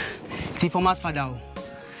 See, Former's father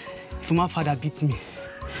beat me.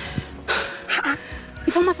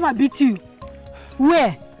 Former's father beat you?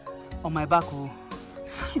 Where? On my back,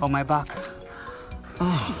 on my back.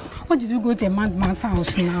 Oh. What did you go to a madman's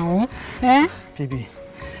house now? Baby.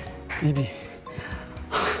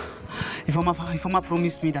 Ifoma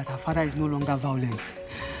promised me that her father is no longer violent.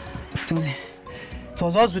 It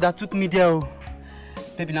was Husband that took me there.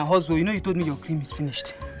 Baby, now Husband, you know you told me your cream is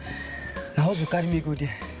finished. Now Husband carry me go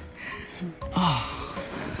there.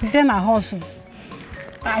 Is there a hustle?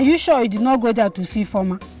 Are you sure you did not go there to see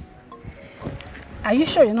Former? Are you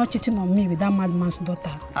sure you're not cheating on me with that madman's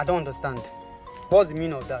daughter? I don't understand. What's the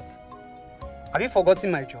meaning of that? Have you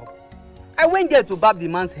forgotten my job? I went there to barb the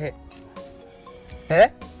man's hair.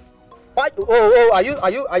 What? Are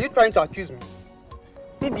you trying to accuse me?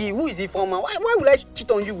 Baby, who is Ifoma? Why will I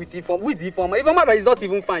cheat on you with Ifoma? Who is Ifoma? Ifoma is not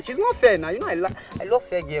even fine. She's not fair now. You know I love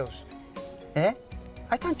fair girls.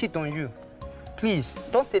 I can't cheat on you. Please,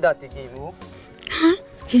 don't say that again, oh.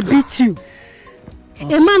 He beat you. A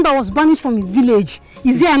man that was banished from his village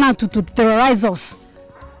is here now to terrorize us.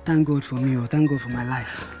 Thank God for me, thank God for my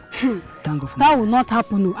life. Thank God for that will not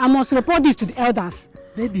happen. I must report this to the elders.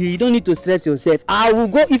 Baby, you don't need to stress yourself. I will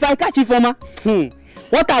go if I catch Ifoma.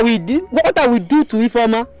 What I will do to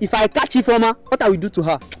Ifoma? If I catch Ifoma, what I will do to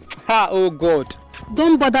her? Oh God.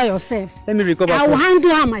 Don't bother yourself. Let me recover. I will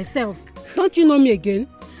handle her myself. Don't you know me again?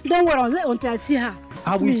 Don't worry until I see her.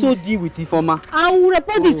 I will so deal with Ifoma. I will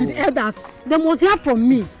report this to the elders. They must hear from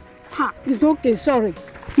me. It's okay, sorry.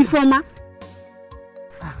 Ifoma.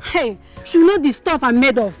 Hey, she know the stuff I'm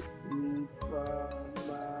made of.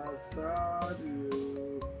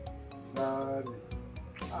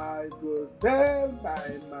 I go tell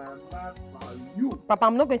my mama for you. Papa,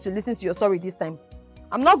 I'm not going to listen to your sorry this time.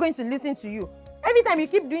 I'm not going to listen to you. Every time you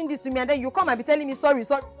keep doing this to me and then you come and be telling me sorry.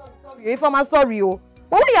 If I'm sorry, oh.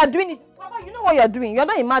 But when you are doing it, Papa, you know what you are doing. You are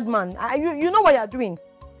not a madman. You know what you are doing.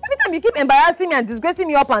 Every time you keep embarrassing me and disgracing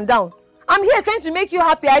me up and down. I'm here trying to make you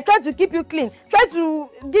happy. I try to keep you clean. Try to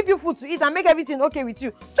give you food to eat and make everything okay with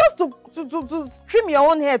you. Just to trim your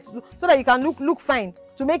own hair so that you can look fine.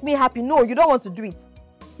 To make me happy. No, you don't want to do it.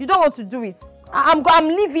 You don't want to do it. I'm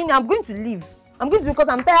leaving. I'm going to leave. I'm going to because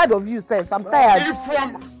I'm tired of you, self. I'm tired.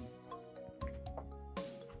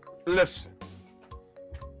 Listen.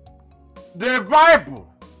 The Bible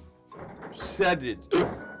said it.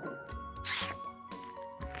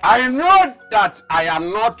 I know that I am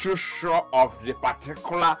not too sure of the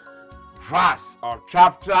particular verse or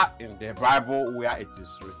chapter in the Bible where it is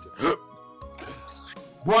written.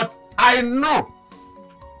 But I know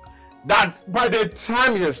that by the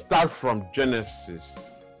time you start from Genesis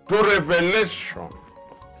to Revelation,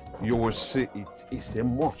 you will see it is a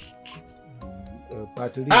must.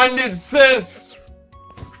 And it says,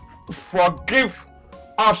 forgive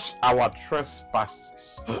us our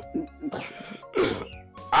trespasses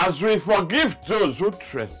as we forgive those who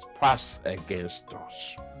trespass against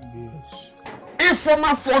us. Yes. If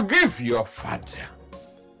Mama forgive your father,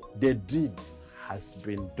 the deed has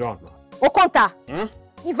been done. Okonta,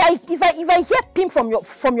 if I hear pim from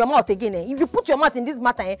your mouth again, if you put your mouth in this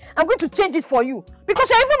matter, I'm going to change it for you. Because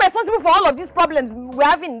you're even responsible for all of these problems we're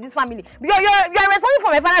having in this family. You're responsible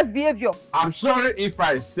for my father's behavior. I'm sorry if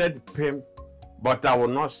I said pim, but I will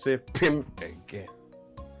not say pim again.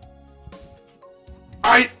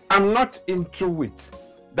 I am not into it.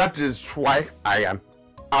 That is why I am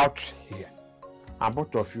out here. And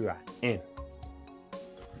both of you are in.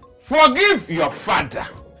 Forgive your father.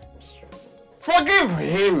 Forgive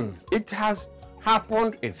him. It has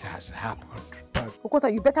happened. It has happened.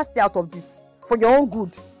 Okota, you better stay out of this for your own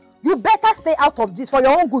good. You better stay out of this for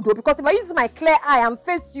your own good, because if I use my clear eye and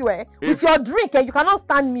face you with your drink, you cannot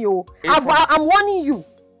stand me. I'm warning you.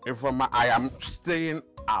 If I am staying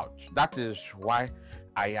out, that is why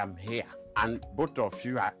I am here. And both of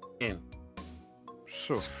you are in.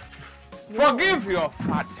 So, forgive your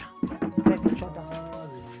father.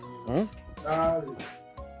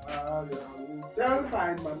 Tell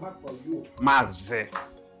my mama for you. Maze,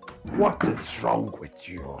 what is wrong with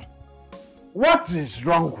you? What is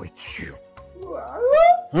wrong with you?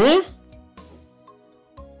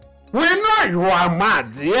 We know you are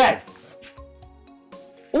mad, yes.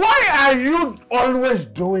 Why are you always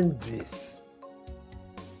doing this?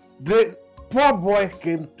 The poor boy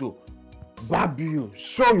came to barb you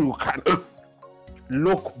so you can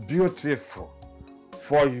look beautiful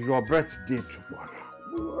for your birthday tomorrow.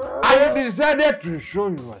 And you decided to show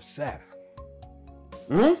yourself.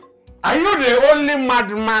 Are you the only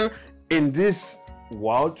madman in this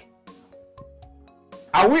world?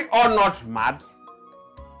 Are we all not mad?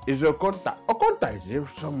 Is Okonta? Okonta is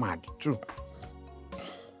also mad too.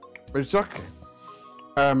 It's okay.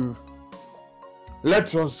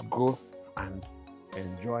 Let us go and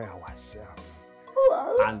enjoy ourselves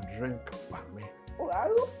and drink pame,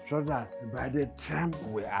 so that by the time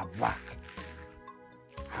we are back,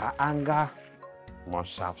 her anger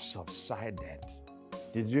must have subsided.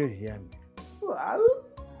 Did you hear me?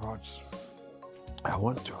 But I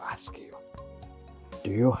want to ask you,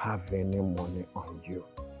 do you have any money on you?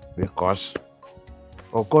 Because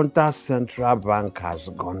Okonta's central bank has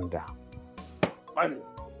gone down. Money.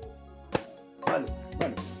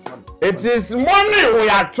 It is money we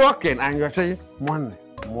are talking, and you're saying money.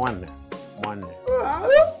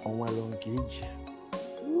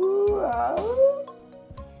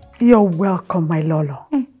 You're welcome, my Lolo.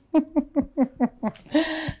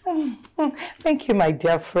 Thank you, my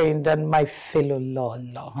dear friend and my fellow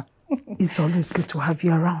Lolo. It's always good to have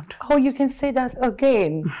you around. Oh, you can say that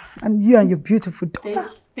again. And you and your beautiful daughter.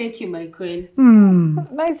 Thank you, my queen.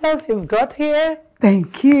 Nice house you've got here.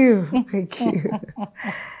 Thank you. Thank you.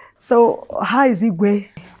 So, how is Igwe?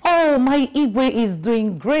 Oh, my Igwe is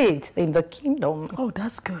doing great in the kingdom. Oh,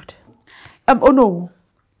 that's good. Oh no.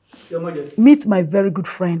 Your Majesty. Meet my very good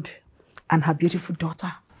friend and her beautiful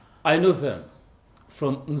daughter. I know them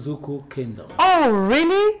from Nzuku Kingdom. Oh,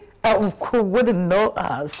 really? Who wouldn't know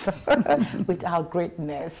us with our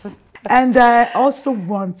greatness? And I also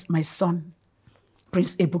want my son,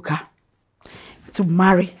 Prince Ebuka, to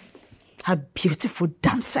marry her beautiful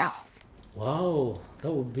damsel. Wow,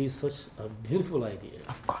 that would be such a beautiful idea.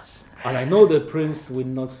 Of course. And I know the prince will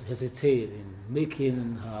not hesitate in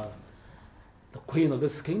making her the queen of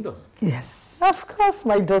this kingdom. Yes. Of course,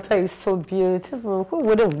 my daughter is so beautiful. Who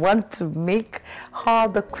wouldn't want to make her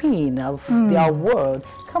the queen of their world?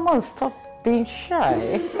 Come on, stop being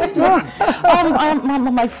shy.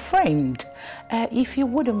 My friend, if you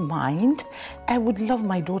wouldn't mind, I would love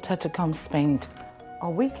my daughter to come spend a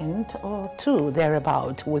weekend or two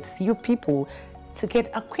thereabout with you people to get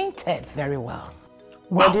acquainted very well.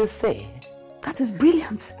 Wow. What do you say? That is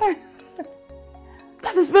brilliant.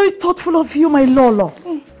 That is very thoughtful of you, my Lolo.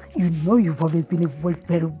 You know you've always been a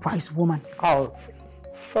very wise woman. Oh,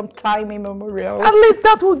 from time immemorial. At least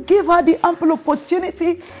that will give her the ample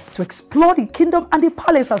opportunity to explore the kingdom and the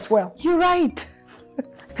palace as well. You're right.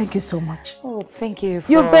 Thank you so much. Oh, thank you.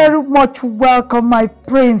 You're very much welcome, my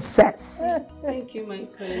princess. Thank you, my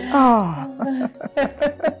queen. Oh.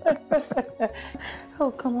 Oh,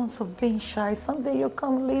 come on, stop being shy. Someday you'll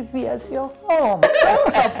come leave me as your home.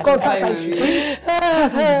 Of course, that's how she is.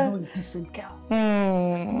 That's how you know a decent girl.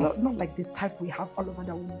 Not like the type we have all over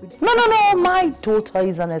the world. No. My daughter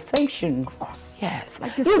is an exception. Of course. Yes.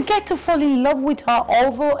 Like this. You get to fall in love with her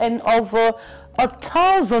over and over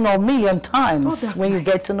 1,000 or 1,000,000 times when you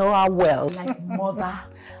get to know her well. Like mother.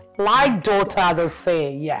 Like daughter, they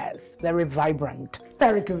say. Yes. Very vibrant.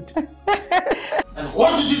 Very good. And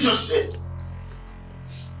what did you just say?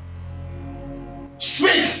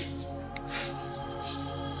 Speak!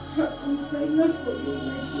 pregnant for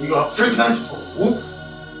you. You are pregnant for who?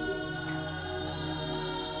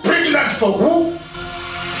 Pregnant for who?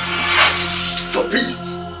 Stupid!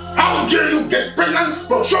 How dare you get pregnant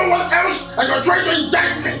for someone else and you're trying to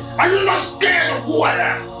indict me? Are you not scared of who I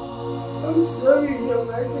am? I'm sorry, Your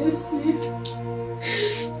Majesty.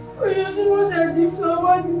 But you're the one that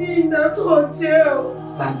deflowered me in that hotel.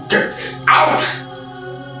 Now get out!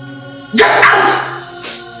 Get out!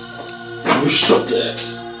 Can you stop there?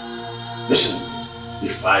 Listen,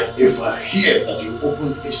 if I hear that you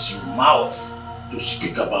open this your mouth to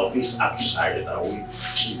speak about this outside, I will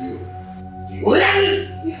kill you. You hear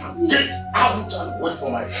me? Yes, get out and wait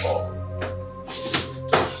for my call.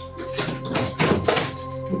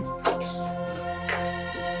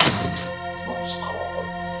 What's called?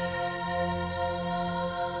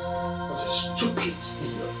 What a stupid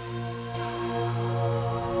idiot.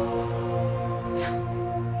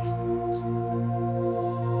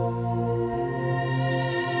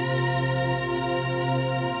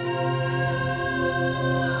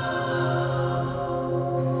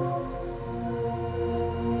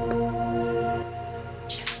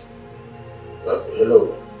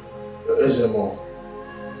 Hello, SMO.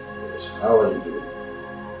 Yes, how are you doing?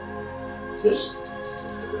 Yes,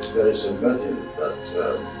 there is a maiden that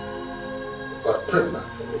got pregnant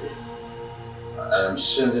for me. I am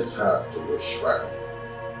sending her to your shrine,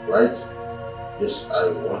 right? Yes,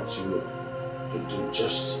 I want you to do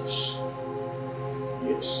justice.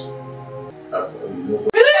 Yes. Leave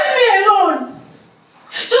me alone!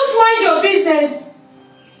 Just mind your business!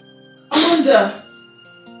 Amanda!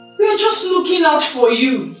 We are just looking out for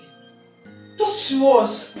you. Talk to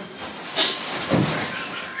us.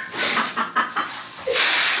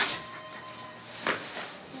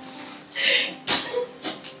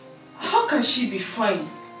 How can she be fine?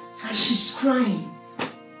 And she's crying.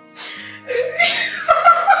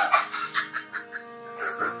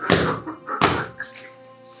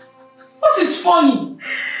 What is funny?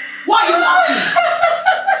 Why are you laughing?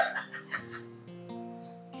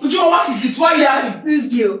 Ujo, what is it? Why are you laughing? This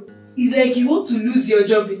girl is like you want to lose your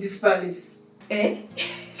job in this palace. Eh?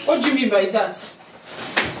 What do you mean by that?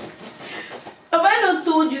 Have I not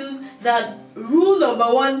told you that rule number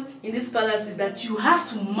 1 in this palace is that you have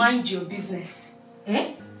to mind your business?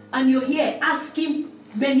 Eh? And you're here asking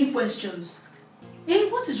many questions. Eh?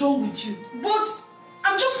 What is wrong with you? But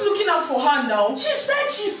I'm just looking out for her now. She said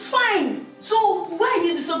she's fine. So why are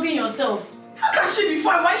you disobeying yourself? How can she be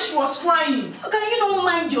fine while she was crying? How can you not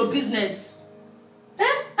mind your business? Eh?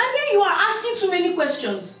 And here you are asking too many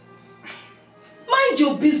questions. Mind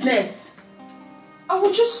your business. I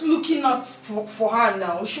was just looking up for her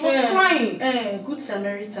now. She was crying. Good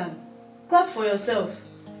Samaritan. Clap for yourself.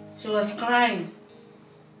 She was crying.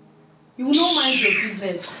 You will not mind your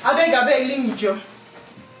business. I beg, leave me, Joe.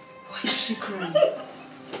 Why is she crying?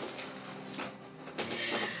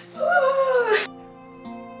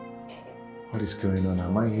 What is going on?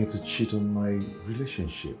 Am I here to cheat on my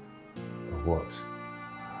relationship? Or what?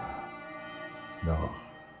 No.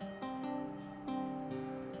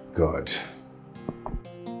 God.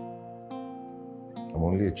 I'm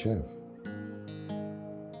only a chef.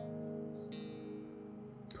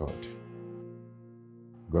 God.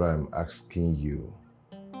 God, I'm asking you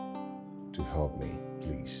to help me,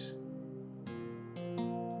 please.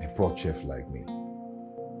 A poor chef like me.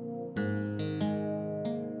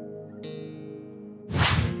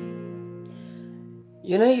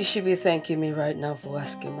 You know you should be thanking me right now for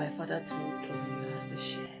asking my father to employ you as the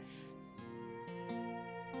chef.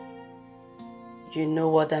 You know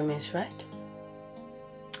what that means, right?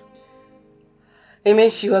 It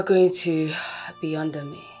means you are going to be under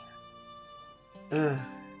me.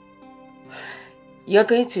 You're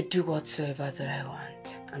going to do whatsoever that I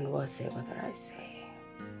want and whatsoever that I say.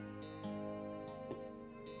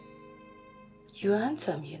 You're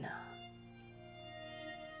handsome, you know.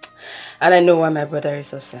 And I know why my brother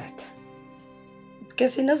is upset.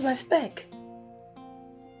 Because he knows my spec.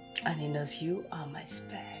 And he knows you are my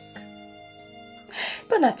spec.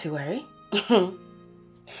 But not to worry.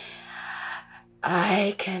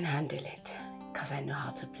 I can handle it. Because I know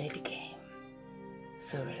how to play the game.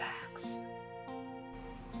 So relax.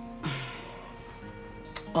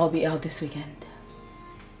 I'll be out this weekend.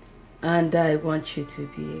 And I want you to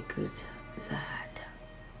be a good lad.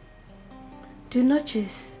 Do not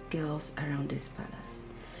chase girls around this palace.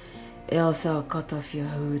 Else I'll cut off your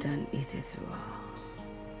hood and eat it raw.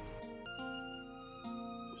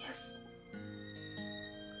 Yes.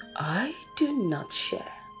 I do not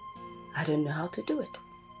share. I don't know how to do it.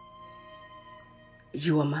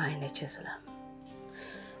 You are mine, Jerusalem.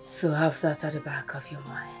 So have that at the back of your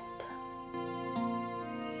mind.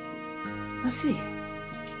 I see.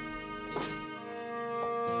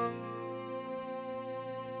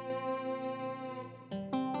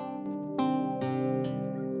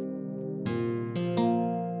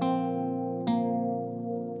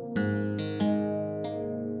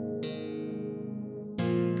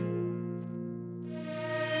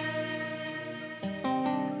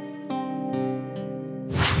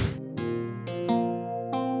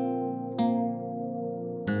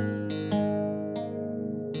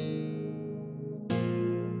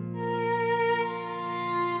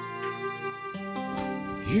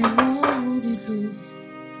 You want it, Lord.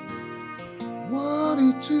 What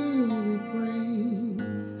it to the praise.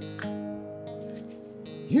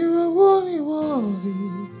 You are worthy,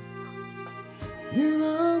 worthy. You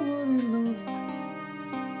are worthy, Lord.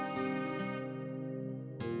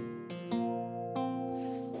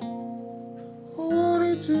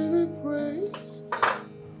 Worthy to be praised.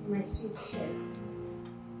 My sweet chef.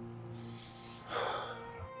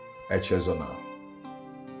 Echezona.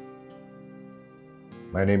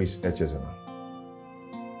 My name is Echezona.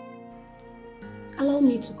 Allow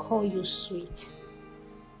me to call you sweet.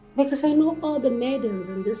 Because I know all the maidens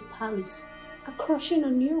in this palace are crushing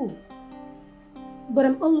on you. But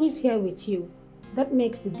I'm always here with you. That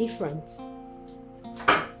makes the difference.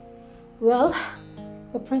 Well,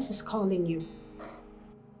 the prince is calling you.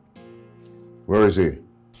 Where is he?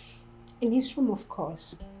 In his room, of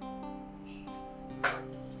course.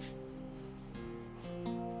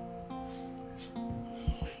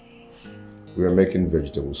 We are making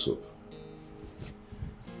vegetable soup.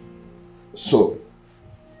 So,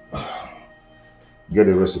 get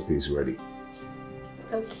the recipes ready.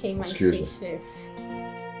 Okay, my Excuse me. sweet chef.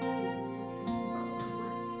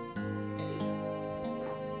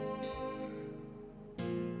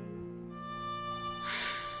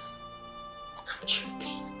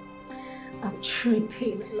 I'm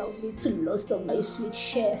tripping. Allow me to lust on my sweet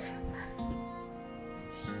chef.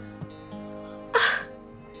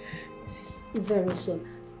 Very soon,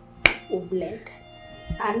 we'll blend.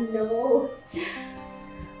 I know.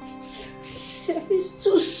 Chef is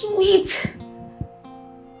too sweet.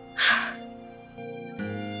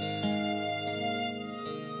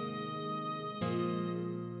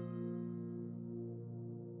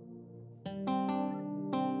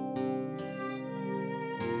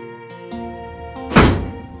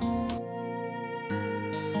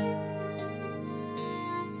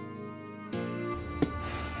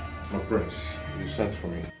 My prince, you sent for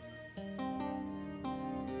me.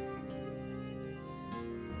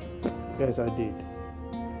 Yes, I did.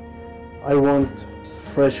 I want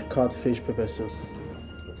fresh cut fish pepper soup.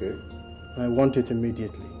 Okay. I want it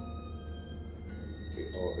immediately.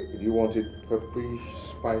 Do you want it peppery,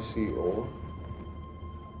 spicy, or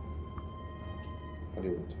how do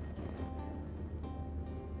you want it?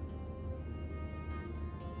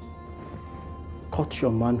 Cut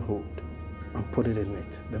your manhood and put it in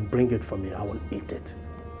it. Then bring it for me. I will eat it.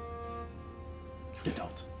 Get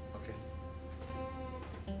out. Okay.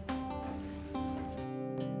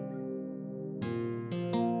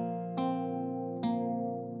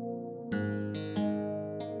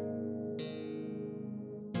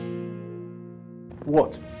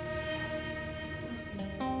 What?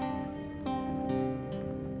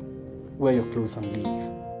 Wear your clothes and leave.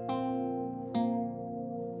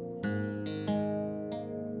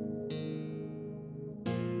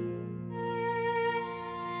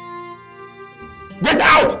 Get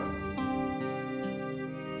out!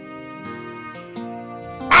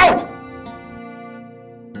 Out!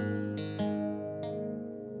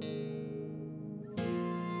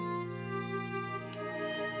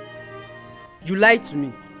 You lied to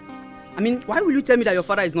me. I mean, why will you tell me that your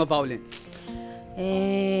father is not violent?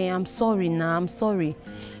 I'm sorry now, I'm sorry.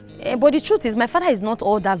 But the truth is, my father is not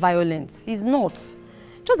all that violent. He's not.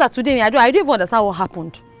 Just that today, I don't even understand what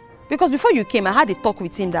happened. Because before you came, I had a talk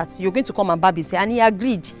with him that you're going to come and babysit, and he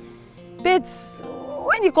agreed. But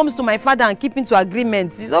when it comes to my father and keeping to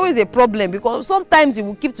agreements, it's always a problem, because sometimes he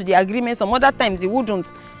will keep to the agreement, some other times he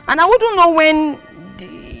wouldn't. And I wouldn't know when,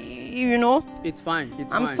 you know. It's fine,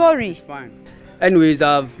 it's I'm fine. sorry. It's fine. Anyways,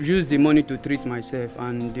 I've used the money to treat myself,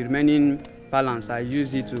 and the remaining balance, I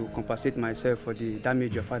use it to compensate myself for the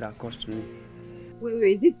damage your father caused to me.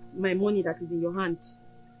 Wait, is it my money that is in your hand?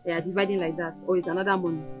 They are dividing like that, or it's another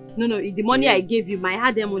money? No, it's the money I gave you, my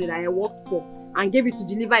hard-earned money that I worked for and gave you to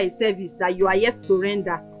deliver a service that you are yet to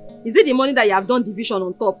render. Is it the money that you have done division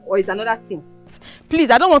on top, or is another thing? Please,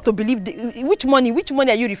 I don't want to believe. Which money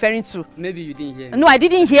are you referring to? Maybe you didn't hear me. No, I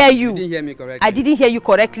didn't hear you. You didn't hear me correctly. I didn't hear you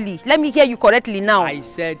correctly. Let me hear you correctly now. I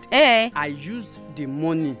said I used the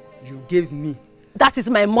money you gave me That is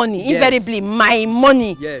my money, Yes. invariably my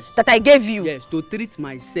money that I gave you. Yes, to treat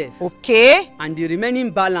myself. Okay. And the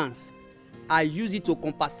remaining balance, I use it to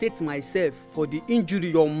compensate myself for the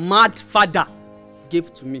injury your mad father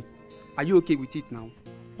gave to me. Are you okay with it now?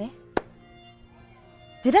 Eh?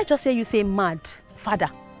 Did I just say you say mad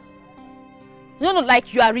father? No,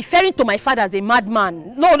 like you are referring to my father as a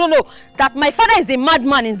madman. No. That my father is a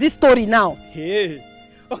madman in this story now. Hey.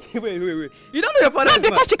 Okay, wait. You don't know your father. No,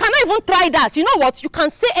 because you cannot even try that. You know what? You can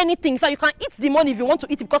say anything. In fact, you can eat the money if you want to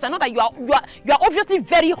eat it, because I know that you are obviously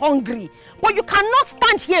very hungry. But you cannot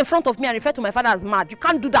stand here in front of me and refer to my father as mad. You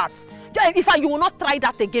can't do that. In fact, you will not try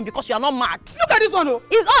that again because you are not mad. Look at this one, though.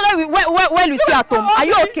 It's all well with you at home. Are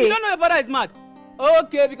you okay? You don't know your father is mad.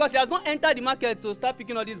 Okay, because he has not entered the market to start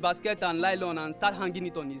picking all this basket and nylon and start hanging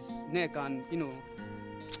it on his neck and, you know.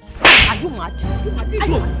 Are you mad? Are you mad?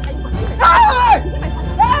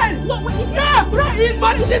 Hey! No, wait, yeah, bro, she's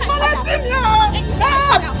molesting me!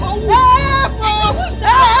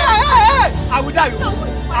 I will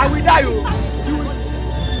die, you.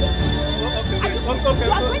 Okay.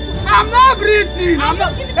 I'm not breathing. I'm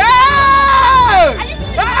not. Hey!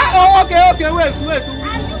 Okay, wait.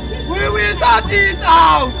 We will sort it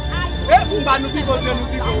out.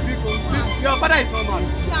 Your father is not mad.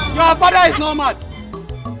 Your father is not mad.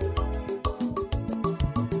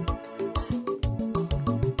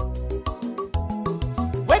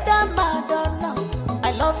 Whether mad or not,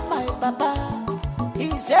 I love my papa.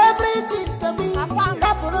 He's everything to me.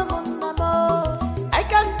 I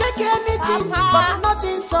can take anything, but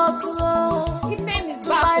nothing so to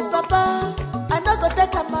my papa. I no go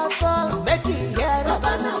take him at all. Make it here,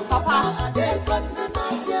 papa. I dey gonna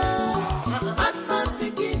mafia. Man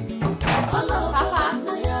begin. All over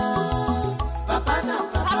Naya. Papa na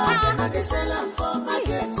papa. They no dey sell him for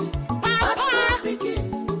market. Man begin.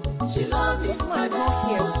 She love him father.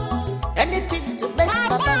 Anything to make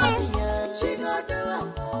papa happier. She go do it.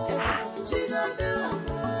 She go do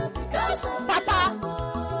it because of papa.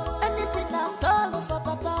 Anything at all for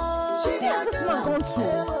papa. She go do it.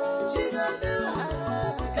 She go do it.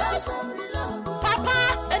 Papa!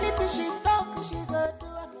 Anything she talk, she go do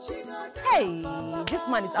it. She go do it. Hey, this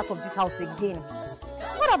man is out of this house again.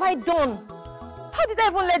 What have I done? How did I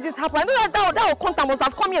even let this happen? I know that Okonta must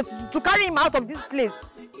have come here to carry him out of this place.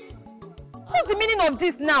 What's the meaning of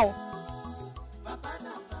this now?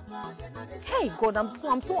 Hey God,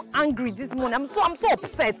 I'm so angry this morning. I'm so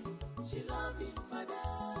upset.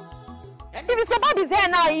 If it's about his hair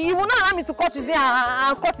now, he will not allow me to cut his hair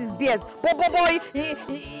and cut his beard. But boy,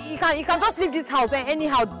 he can just leave this house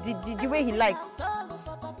anyhow, the way he likes.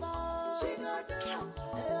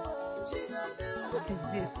 What is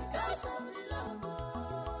this?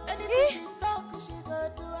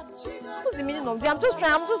 What's the meaning of this? I'm just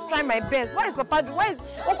trying my best. Why is Papa?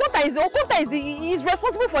 Okonta is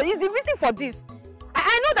responsible for this. He's the reason for this.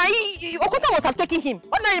 I know that Okonta must have taken him.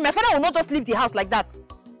 Ordinarily, my father will not just leave the house like that.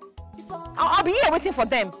 I'll be here waiting for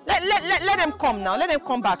them. Let them come now. Let them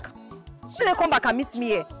come back. Let them come back and meet me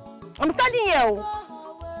here. I'm standing here.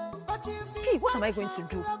 Hey, what am I going to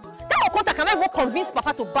do? That Okonta cannot even convince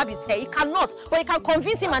Papa to barb his hair. He cannot. But he can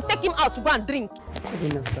convince him and take him out to go and drink.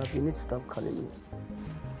 Stop. You need to stop calling me.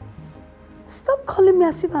 Stop calling me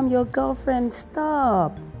as if I'm your girlfriend.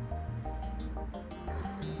 Stop.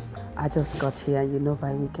 I just got here and you know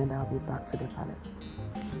by weekend I'll be back to the palace.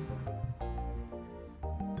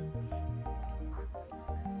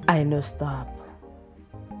 I know, stop.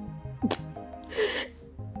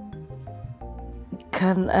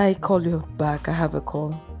 Can I call you back? I have a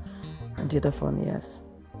call on the other phone, yes.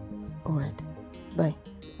 Alright, bye.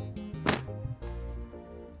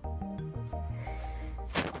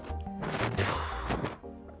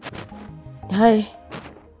 Hi.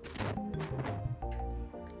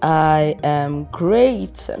 I am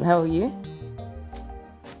great, and how are you?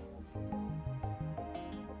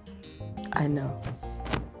 I know.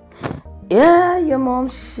 Yeah, your mom,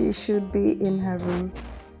 she should be in her room.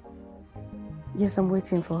 Yes, I'm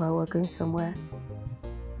waiting for her. We're going somewhere.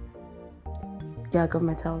 Yeah,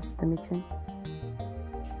 government house, the meeting.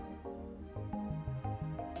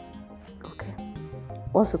 Okay.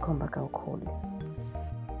 Once we come back, I'll call you.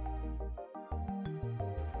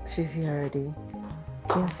 She's here already.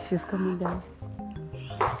 Yes, she's coming down.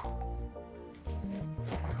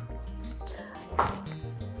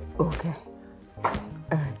 Okay.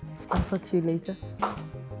 Alright. I'll talk to you later.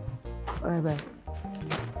 Alright, bye.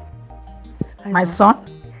 My son?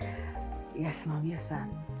 Yes, Mom. Yes, son.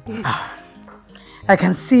 I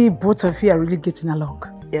can see both of you are really getting along.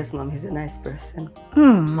 Yes, Mom. He's a nice person.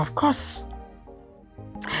 Of course.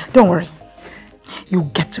 Don't worry. You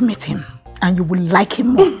get to meet him and you will like him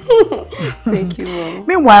more. Thank you, Mom.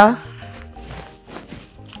 Meanwhile,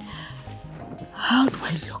 how do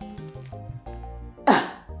I look?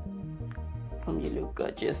 You look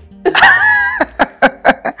gorgeous.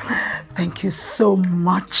 Thank you so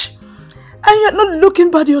much. And you're not looking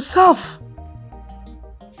bad yourself.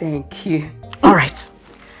 Thank you. All right.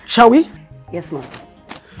 Shall we? Yes, Mom.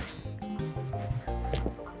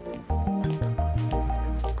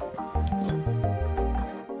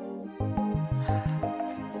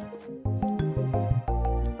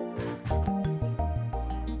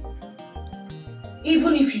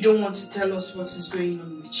 Even if you don't want to tell us what is going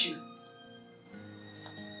on with you,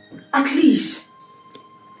 at least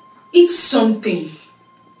eat something.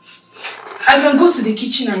 I can go to the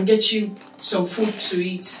kitchen and get you some food to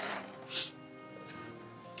eat.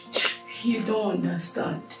 You don't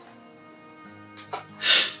understand.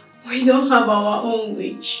 We don't have our own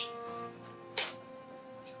wish.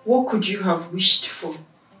 What could you have wished for?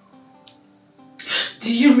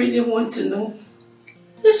 Do you really want to know?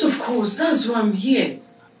 Yes, of course. That's why I'm here.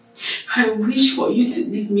 I wish for you to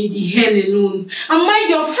leave me the hell alone and mind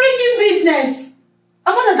your freaking business.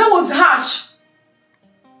 Amanda, that was harsh.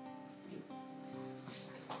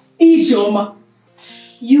 Ijoma,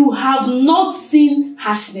 you have not seen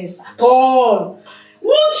harshness at all.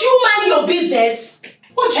 Won't you mind your business?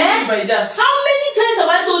 What do you mean by that? How many times have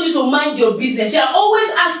I told you to mind your business? You are always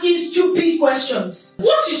asking stupid questions.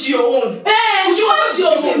 What is your own? Would you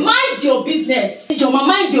mind your business? Ijoma,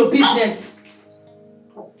 mind your business.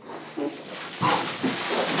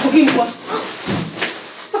 Okay,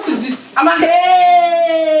 what is it? Amanda.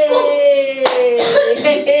 Hey.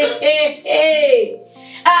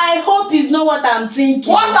 I hope it's not what I'm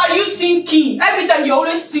thinking. What are you thinking? Every time you're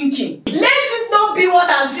always thinking. Let it not be what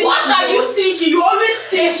I'm thinking. What are you thinking? You're always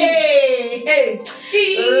thinking. It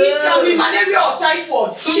can be malaria or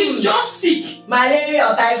typhoid. She's just sick. Malaria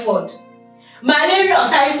or typhoid? Malaria or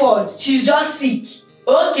typhoid? She's just sick.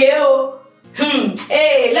 Okay, oh.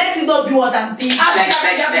 Hey, let it not be what I'm thinking. I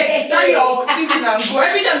beg. Carry your thinking and go.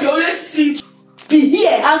 Every time you're always thinking. Be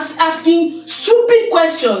here asking stupid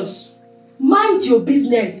questions. Mind your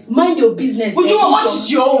business. Mind your business. Ujuma, what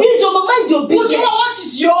is your own? Ujuma, mind your business. Ujuma, what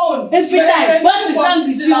is your own? Every time. What is wrong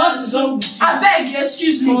with you? What is wrong with you? I beg,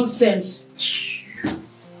 excuse me. Nonsense.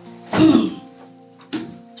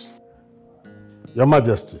 Your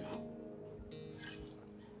Majesty,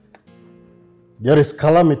 there is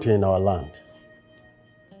calamity in our land.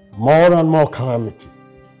 More and more calamity.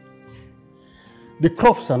 The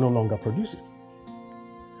crops are no longer producing.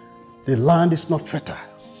 The land is not fertile.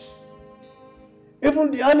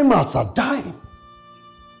 Even the animals are dying.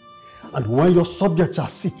 And when your subjects are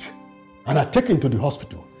sick and are taken to the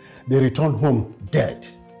hospital, they return home dead.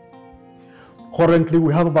 Currently,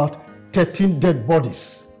 we have about 13 dead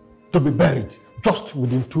bodies to be buried just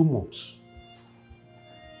within 2 months.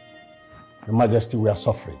 Your Majesty, we are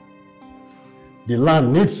suffering. The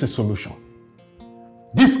land needs a solution.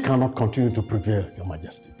 This cannot continue to prevail, Your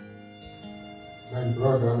Majesty. My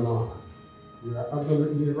brother-in-law, you are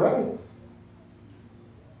absolutely right.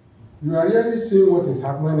 You are really seeing what is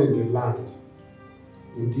happening in the land.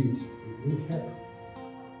 Indeed, you need help.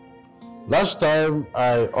 Last time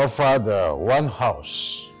I offered one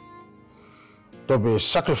house to be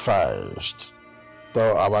sacrificed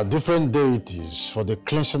to our different deities for the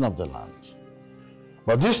cleansing of the land.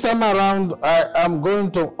 But this time around, I am going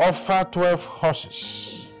to offer 12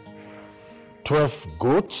 horses, 12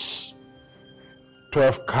 goats,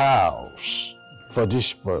 12 cows for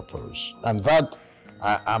this purpose. And that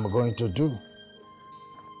I am going to do.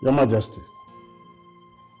 Your Majesty,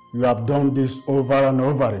 you have done this over and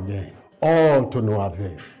over again, all to no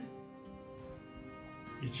avail.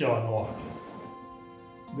 Ichionoa,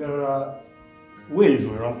 there are ways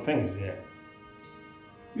we run things here.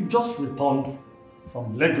 You just returned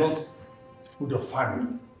from Lagos with your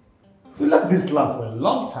family. You left this land for a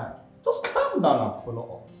long time. Just calm down and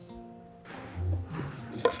follow us.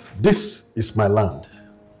 This is my land.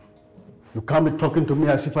 You can't be talking to me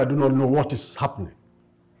as if I do not know what is happening.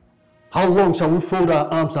 How long shall we fold our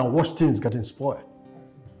arms and watch things getting spoiled?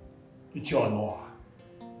 Ichionoa,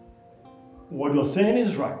 what you're saying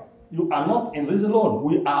is right. You are not in this alone.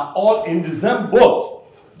 We are all in the same boat.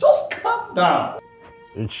 Just calm down.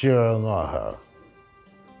 Ichionoa,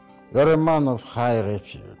 you're a man of high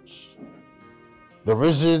refuge. The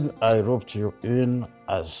reason I roped you in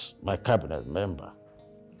as my cabinet member,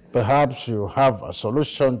 perhaps you have a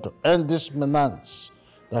solution to end this menace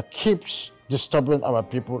that keeps disturbing our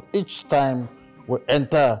people each time we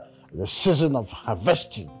enter the season of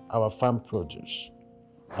harvesting our farm produce.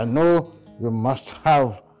 I know you must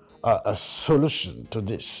have a solution to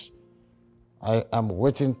this. I am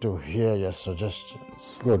waiting to hear your suggestions.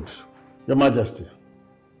 Good. Your Majesty,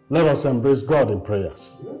 let us embrace God in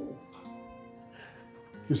prayers.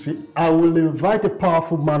 You see, I will invite a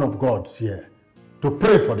powerful man of God here to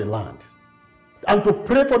pray for the land and to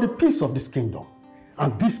pray for the peace of this kingdom.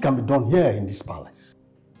 And this can be done here in this palace.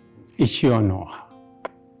 Ishionoha,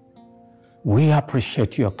 we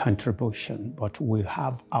appreciate your contribution, but we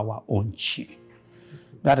have our own chi.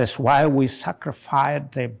 That is why we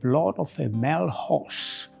sacrificed the blood of a male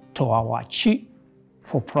horse to our chi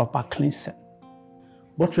for proper cleansing.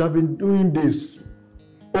 But you have been doing this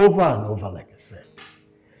over and over, like I said.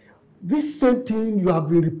 This same thing you have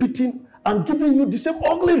been repeating and giving you the same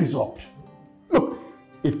ugly result. Look,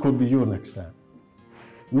 it could be you next time.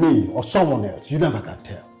 Me or someone else, you never can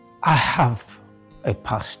tell. I have a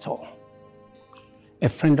pastor, a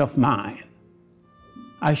friend of mine.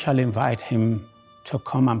 I shall invite him to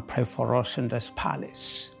come and pray for us in this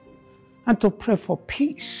palace and to pray for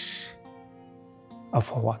peace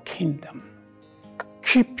of our kingdom.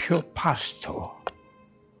 Keep your pastor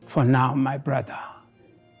for now, my brother.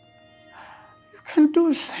 You can do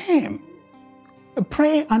the same.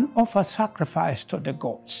 Pray and offer sacrifice to the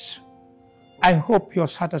gods. I hope you're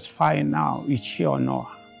satisfied now, Ichionoha.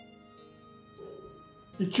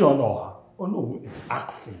 Ichionoha, Ono is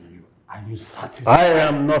asking you, are you satisfied? I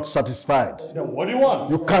am not satisfied. Then what do you want?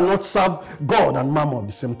 You cannot serve God and Mammon at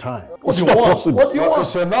the same time. What do you want? Possible. What do you want?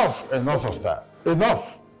 It's enough of that.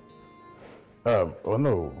 Enough. Oh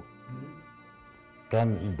no.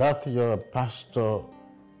 Can that your pastor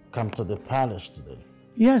come to the palace today?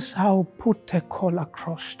 Yes, I'll put a call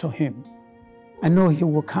across to him. I know he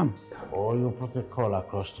will come. Oh, you put a call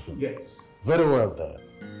across to him? Yes. Very well then.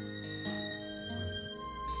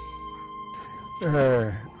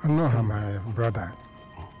 Anoha, my brother,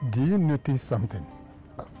 do you notice something?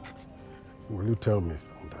 Will you tell me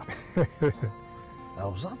that? I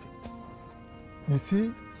observe it. You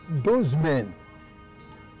see, those men,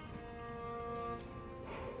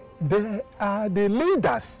 they are the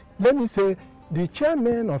leaders, let me say, the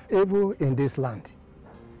chairman of evil in this land.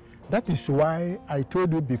 That is why I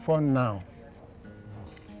told you before now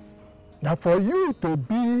that for you to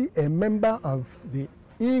be a member of the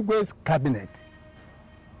Igwe's cabinet,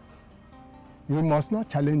 you must not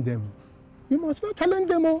challenge them. You must not challenge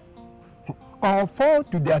them or fall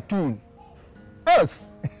to their tune. Us,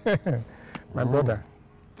 my brother.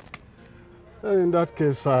 In that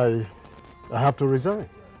case, I have to resign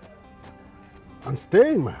and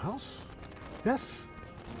stay in my house. Yes.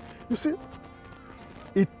 You see,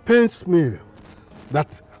 it pains me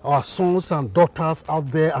that our sons and daughters out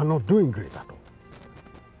there are not doing great at all.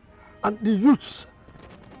 And the youths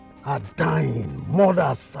are dying,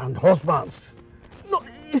 mothers and husbands. No,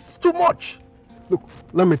 it's too much. Look,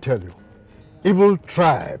 let me tell you, evil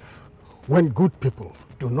thrive when good people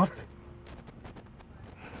do nothing.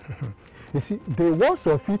 You see, the worst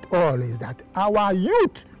of it all is that our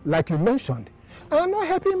youth, like you mentioned, are not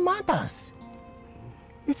helping matters.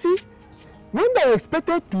 You see, when they're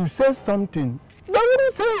expected to say something, they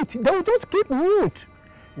wouldn't say it. They will just keep mute,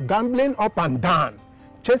 gambling up and down,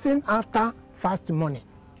 chasing after fast money,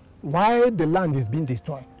 while the land is being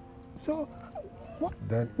destroyed. So,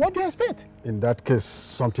 what do you expect? In that case,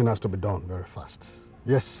 something has to be done very fast.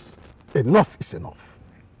 Yes, enough is enough.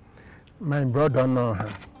 My brother, no.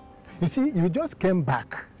 You see, you just came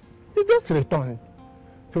back. You just returned.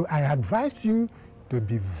 So I advise you to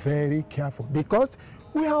be very careful because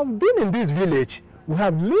we have been in this village, we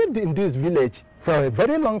have lived in this village for a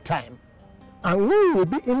very long time, and we will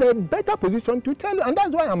be in a better position to tell you, and that's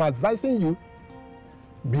why I'm advising you,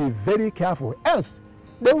 be very careful, else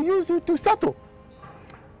they will use you to settle.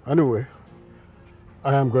 Anyway,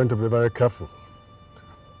 I am going to be very careful,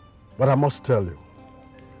 but I must tell you,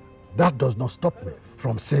 that does not stop me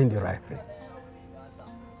from saying the right thing.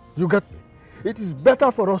 You get me? It is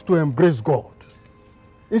better for us to embrace God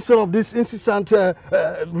instead of these incessant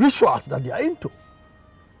rituals that they are into.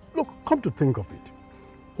 Look, come to think of it,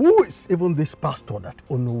 who is even this pastor that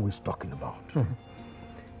Ono is talking about?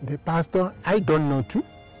 The pastor, I don't know too.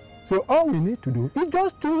 So all we need to do is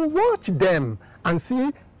just to watch them and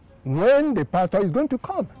see when the pastor is going to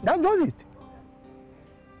come. That does it.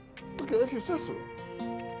 Okay, if you say so.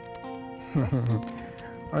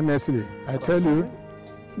 Honestly, I tell you,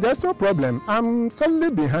 there's no problem. I'm solidly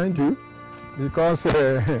behind you because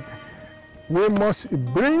we must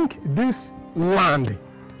bring this land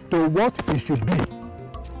to what it should be.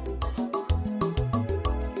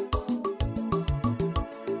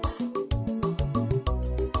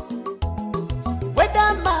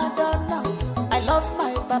 Whether mad or not, I love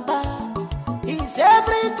my papa. He's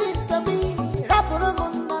everything to me.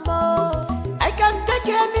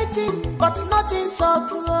 take anything, but not insult.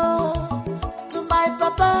 To my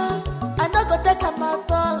papa, I no go take him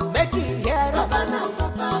at all. Make it hear Papa now,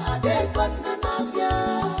 Papa, I dey gonna navia.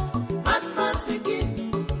 Man begin,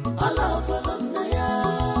 all of them ya.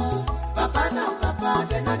 Papa now, Papa,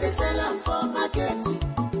 they know they sell them for market.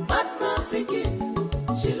 Man begin,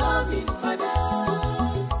 she love him father.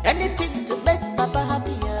 Anything to make Papa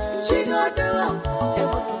happier. She go do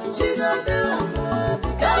it, she go do it,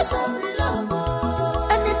 because of the love.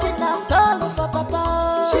 Anything I'm all for Papa.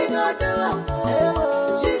 She go do it,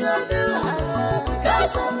 she go do it,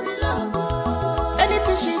 because of the love.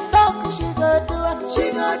 Anything she talk, she go do it. She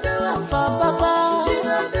go do it for Papa. She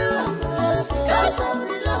go do it, yes, because of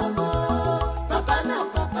the love. Papa now,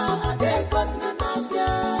 Papa, I dey gonna navia.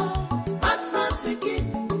 Man begin,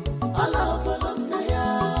 all of them ya.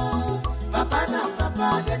 Papa now, Papa,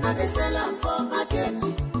 they know they sell them for market.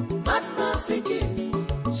 Man begin,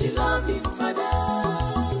 she love him father.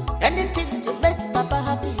 Anything to make Papa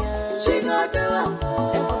happier. She go do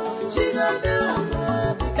it, she go do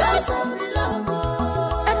it, because of the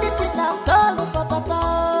love. Anything I'm calling for Papa.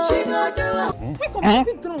 She go do it. Wake up,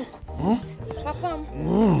 big drunk. Papa,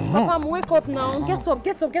 Papa, wake up now. Get up.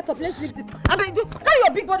 Let's leave the. I mean, carry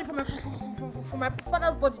your big body from my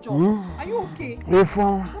father's body, John. Are you okay?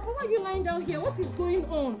 Ifeoma. Papa, why are you lying down here? What is going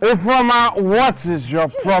on? Ifeoma, what is your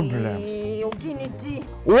problem? Hey, Oginidi.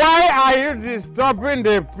 Why are you disturbing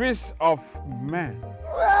the peace of men?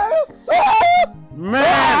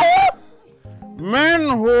 Men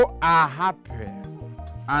who are happy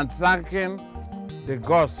and thanking the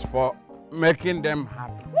gods for making them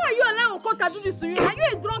happy. Why are you allowing Okonta do this to you? Are you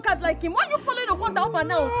a drunkard like him? Why are you following Okonta up and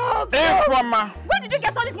down? Ifeoma. Where did you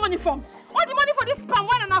get all this money from? All the money for this palm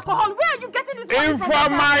wine and alcohol. Where are you getting this money from?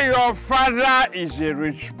 Ifeoma, your father is a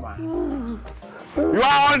rich man. You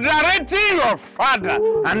are underrating your father,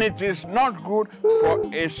 and it is not good for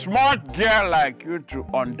a smart girl like you to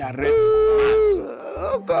underrate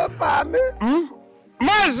Mazi.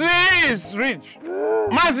 Mazi is rich.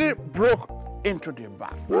 Mazi broke into the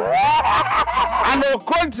bank. And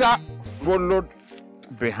Okonta followed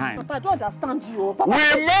behind. Papa, I don't understand you. Papa,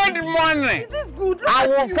 we made money. Is this good?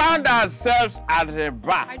 And we found ourselves at the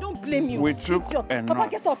back. I don't blame you. We took a Papa,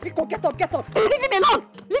 get up, Pico, get up. Leave him alone.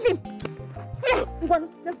 Leave him.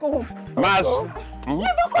 Let's go home. Mazi.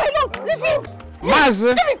 Leave him alone. Leave him. Mazi.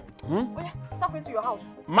 Leave him. Stop going to your house.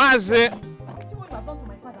 Mazi. See what you have done to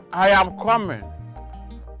my father. I am coming.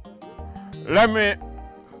 Let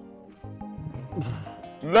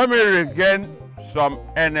me regain some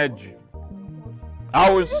energy. I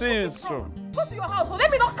will see you soon. Go to your house. So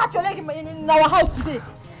let me not catch your leg in our house today.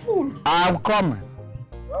 Fool. I'm coming.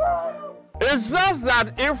 It's just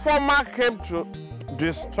that Ifeoma came to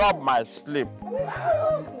disturb my sleep.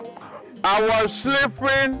 I was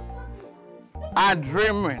sleeping and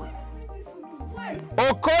dreaming.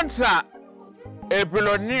 Okonta, a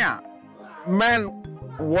billionaire, men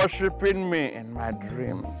worshipping me in my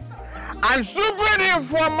dream. And stupid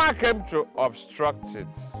Ifeoma came to obstruct it.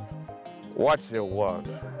 What a world.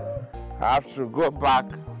 I have to go back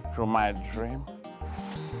to my dream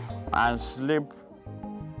and sleep.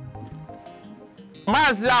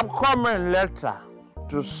 Mazi, I'm coming later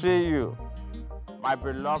to see you, my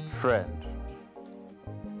beloved friend.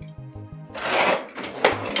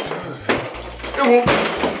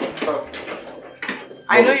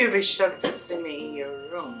 I know you'll be shocked to see me in your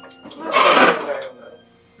room.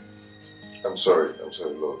 I'm sorry,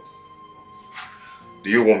 Lord. Do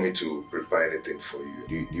you want me to prepare anything for you?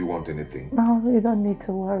 Do you want anything? No, you don't need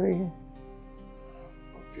to worry.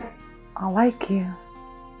 Okay. I like you.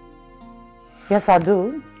 Yes, I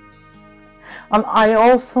do. And I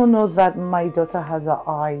also know that my daughter has her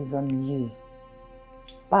eyes on you.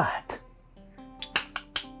 But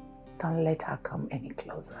don't let her come any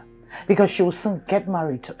closer, because she will soon get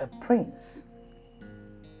married to a prince.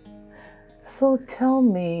 So tell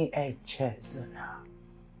me, Echezuna,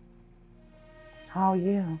 how are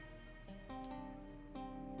you?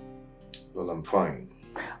 Well, I'm fine.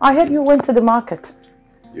 I heard you went to the market.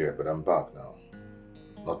 Yeah, but I'm back now.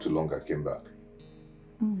 Not too long I came back.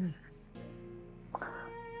 Mm.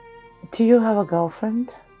 Do you have a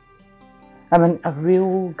girlfriend? I mean, a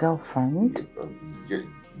real girlfriend?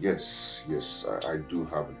 Yes, I do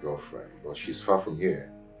have a girlfriend, but she's far from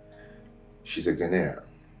here. She's a Ghanaian.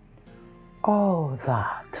 Oh,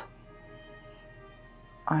 that.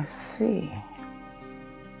 I see.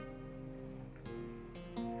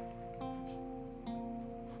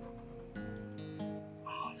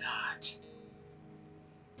 Oh, that.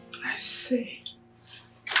 I see.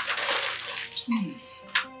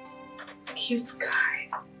 Cute guy.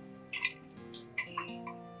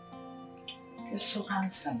 You're so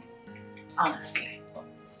handsome, honestly.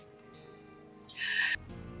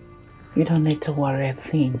 You don't need to worry a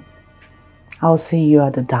thing. I'll see you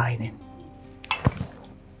at the dining.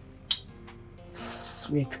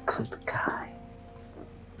 Sweet, good guy.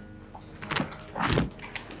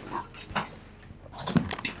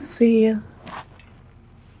 See you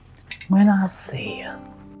when I see you.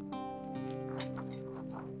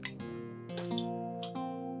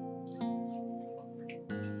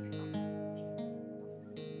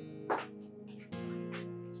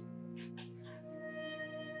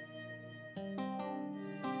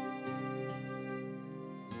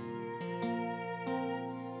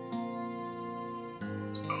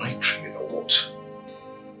 Am I dreaming or what?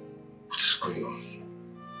 What is going on?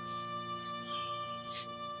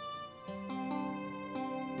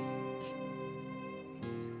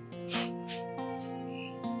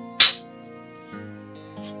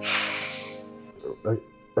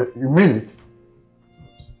 You mean it?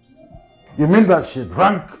 You mean that she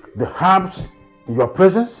drank the herbs in your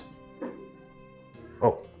presence?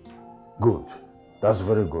 Oh, good. That's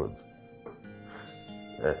very good.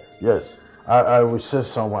 Yes, I will send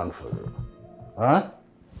someone for you. Huh?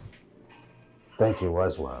 Thank you,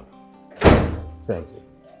 wise one. Thank you.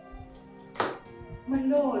 My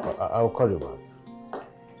lord. I'll call you back.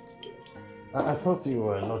 I thought you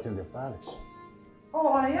were not in the palace. Oh,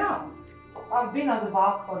 I am. I've been at the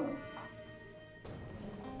balcony.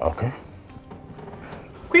 Okay.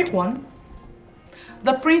 Quick one.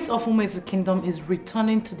 The Prince of Umezu Kingdom is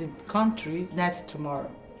returning to the country next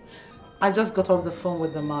tomorrow. I just got off the phone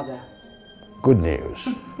with the mother. Good news.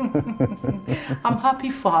 I'm happy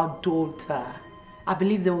for our daughter. I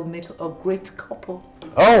believe they will make a great couple.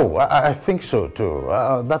 Oh, I think so too.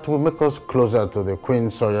 That will make us closer to the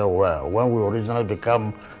Queen Soya well when we originally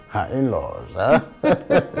become her in-laws. Huh?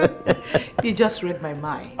 You just read my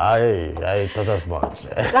mind. I thought as much.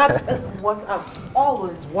 That is what I've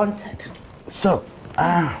always wanted. So,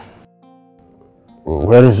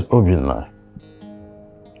 where is Obinna?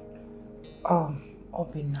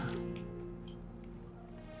 Obinna.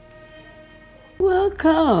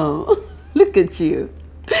 Welcome. Look at you.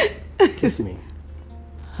 Kiss me.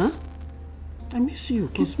 Huh? I miss you.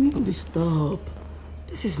 Kiss me. Baby, stop.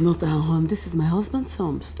 This is not our home. This is my husband's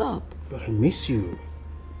home. Stop. But I miss you.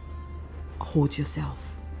 Hold yourself.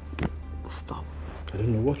 Stop. I don't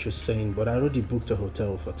know what you're saying, but I already booked a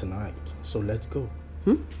hotel for tonight. So let's go.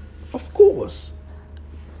 Of course.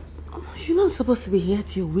 You're not supposed to be here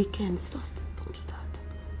till weekend. Stop. Don't do that.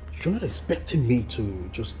 You're not expecting me to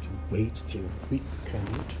just wait till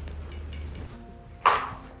weekend.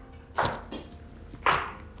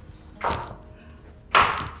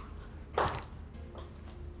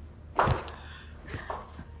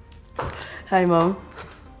 Hi, Mom.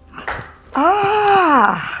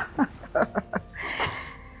 Ah!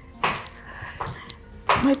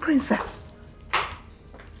 My princess.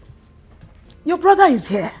 Your brother is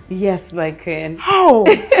here. Yes, my queen. How?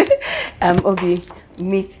 Obi,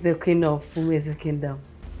 meet the queen of Umezu Kingdom.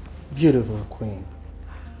 Beautiful queen.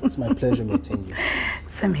 It's my pleasure meeting you.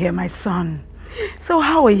 Same here, my son. So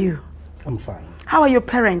how are you? I'm fine. How are your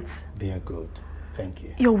parents? They are good. Thank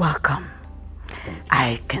you. You're welcome.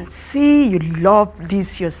 I can see you love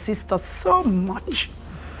this, your sister, so much.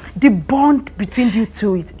 The bond between you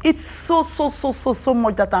two, it's so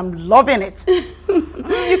much that I'm loving it.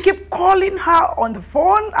 You keep calling her on the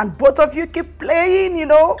phone and both of you keep playing, you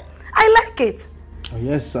know. I like it. Oh,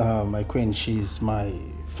 yes, my queen, she's my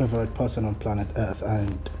favorite person on planet Earth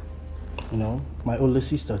and, you know, my older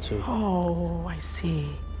sister too. Oh, I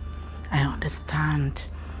see. I understand.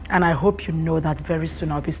 And I hope you know that very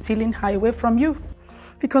soon I'll be stealing her away from you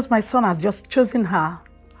because my son has just chosen her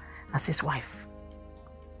as his wife.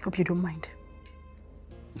 Hope you don't mind.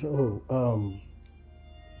 Oh,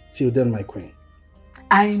 till then, my queen.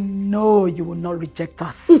 I know you will not reject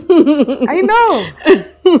us. I know.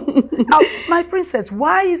 My princess,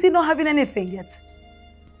 why is he not having anything yet?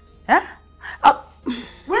 Huh?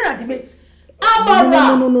 Where are the mates?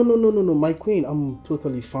 No, my queen, I'm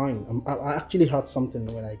totally fine. I actually had something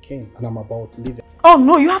when I came and I'm about to leave it. Oh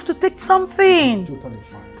no, you have to take something. I'm totally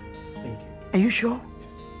fine. Thank you. Are you sure?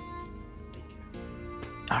 Yes. Thank you.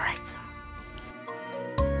 All right.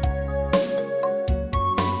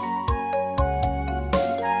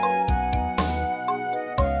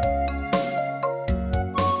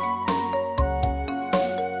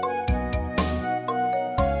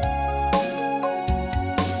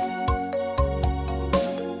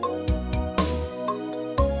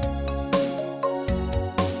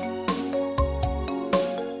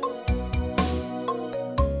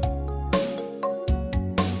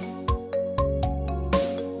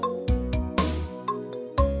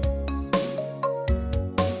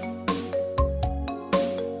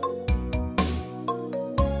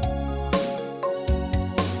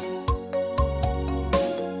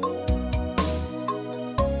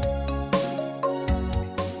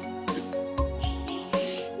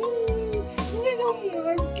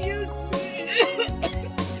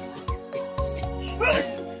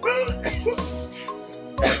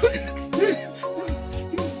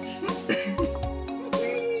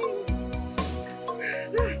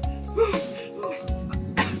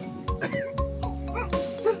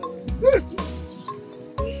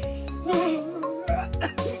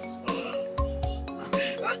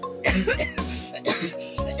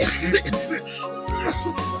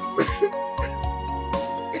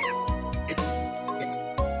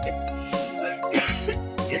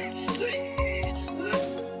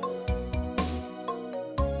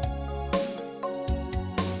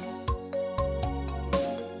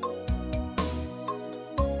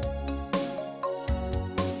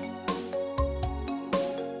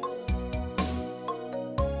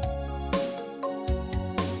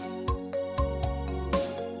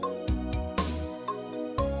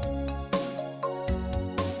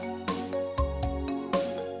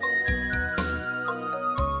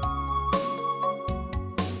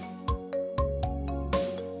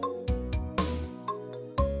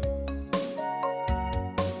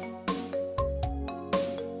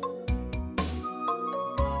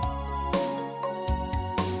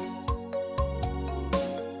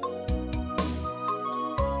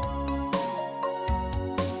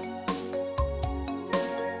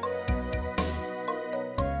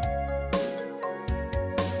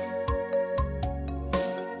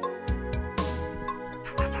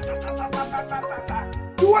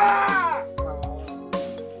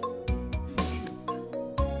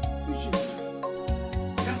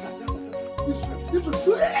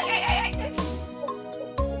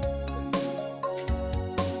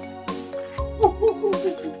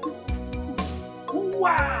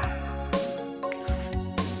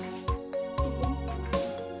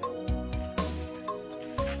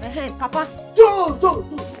 Papa.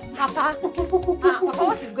 Papa. Papa,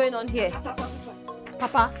 what is going on here?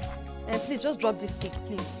 Papa, please just drop this stick,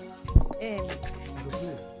 please.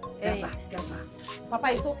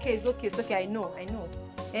 Papa, it's okay, I know.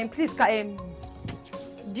 Please,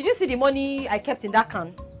 did you see the money I kept in that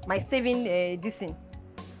can? My saving, this thing.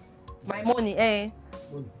 My money,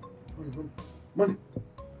 Money.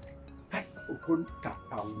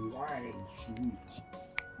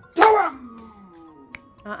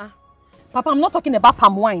 Papa, I'm not talking about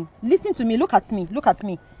palm wine. Listen to me, look at me.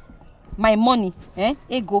 My money,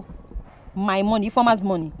 ego. My money, farmer's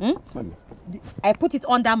money. Money. I put it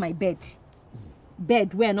under my bed.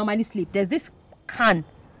 Bed where I normally sleep. There's this can,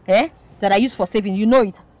 that I use for saving. You know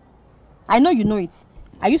it. I know you know it.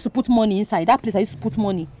 I used to put money inside. That place I used to put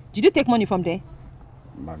money. Did you take money from there?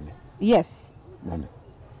 Money. Yes. Money.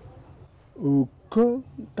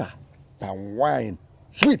 Ukonta, palm wine.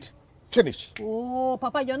 Sweet. Finish. Oh,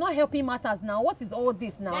 Papa, you're not helping matters now. What is all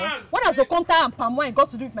this now? Man, what has Okonta and palm wine got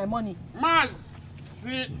to do with my money? Man,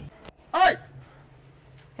 see. Hey!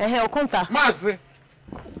 Okonta. Mazi,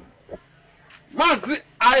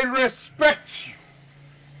 I respect you.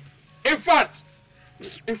 In fact,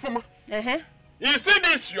 Ifoma, you see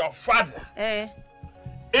this your father.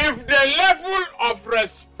 If the level of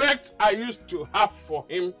respect I used to have for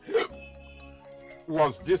him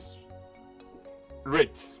was this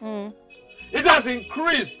rate, it has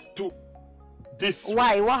increased to this.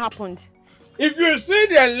 Why? What happened? If you see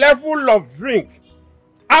the level of drink,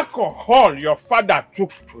 alcohol your father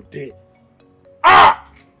took today, oh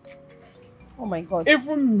my God.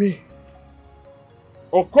 Even me,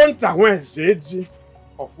 Okonta Wenzeji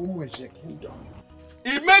of Umweje Kingdom,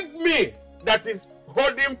 he made me that is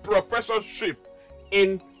holding professorship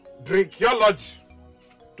in drinkiology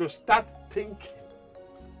to start thinking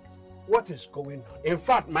what is going on. In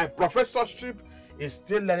fact, my professorship is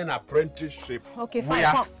still learning apprenticeship. Okay, fine.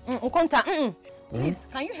 Okonta, please,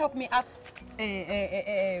 can you help me ask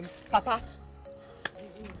Papa?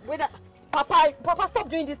 Papa, stop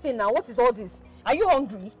doing this thing now. What is all this? Are you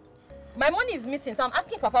hungry? My money is missing, so I'm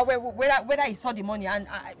asking Papa whether he saw the money, and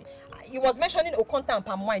he was mentioning Okonta and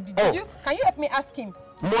palm wine. Did you? Can you help me ask him?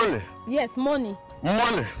 Money. Yes, money.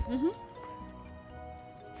 Money.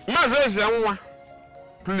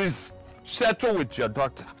 Please settle with your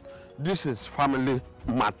daughter. This is family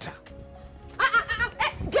matter.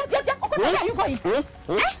 Okonta, where are you going? Home.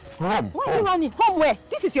 Where are you running? Home where?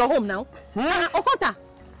 This is your home now. Okonta.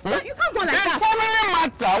 You can't go like that. It's family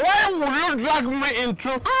matter. Why would you drag me into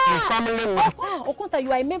the family matter? Okonta,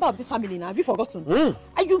 you are a member of this family now. Have you forgotten? You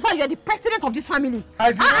are the president of this family.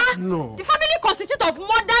 I do not know. The family consists of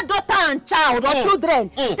mother, daughter, and child or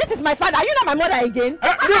children. This is my father. Are you not my mother again?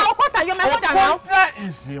 Okonta, you're my mother now. Okonta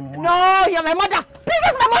is your mother. No, you're my mother. Please,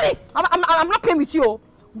 that's my money. I'm not paying with you.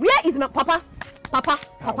 Where is my Papa?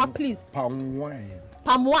 Papa, please. Palm wine.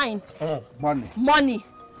 Palm wine. Money. Money.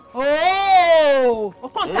 Oh,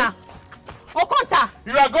 Okonta. Okonta!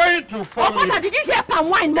 You are going to form me. Okonta, did you hear palm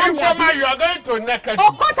wine money? Informer, you are going to naked me.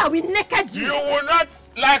 Okonta will naked you. You will not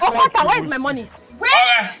like Okonta, where is my money?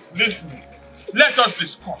 Where? Listen. Let us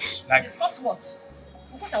discuss. Discuss what?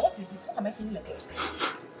 Okonta, what is this? What am I feeling like this?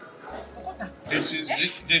 Okonta. It is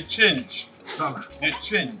the change. The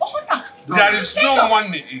change. Okonta. There is no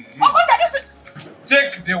money in here. Okonta, this is...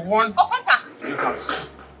 Take the one Okonta. you have seen.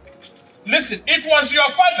 Listen, it was your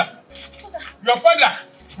father. Your father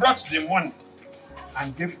brought the money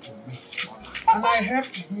and gave to me. And I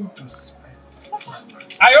helped him to spend.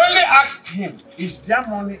 I only asked him, is there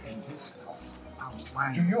money in this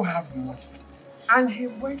house? Do you have money? And he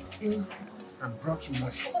went in and brought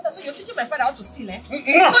money. So you're teaching my father how to steal, eh? No.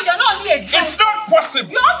 So you're not only a thief. It's not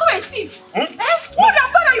possible. You're also a thief. Eh? Who would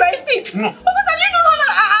have thought that you are a thief? No. Okonta, you don't know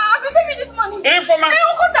I've been saving this money. Informer. Hey,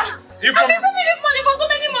 Okonta. I've been saving this money for so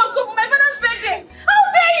many months for my father's birthday. How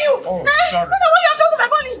dare you? Oh, sorry. Look at what you have done to my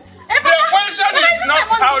money. The question is not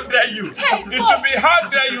how dare you. It should be how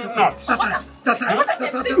dare you not.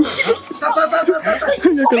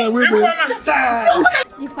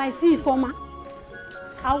 If I see Informer,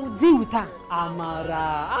 I will deal with her.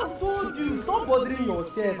 Amara, I've told you, stop bothering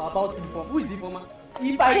yourself about Informer. Who is Informer?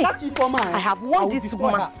 If I catch Informer, I have warned this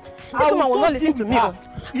woman. This woman will not listen to me.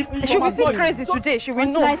 She will see crazy today. She will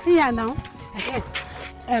know. I see her now.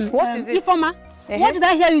 What is it? Informer, what did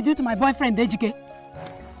I hear you do to my boyfriend, Ejike?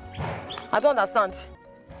 I don't understand.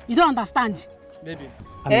 You don't understand? Baby.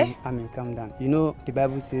 I mean, calm down. You know, the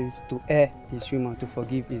Bible says to err is human, to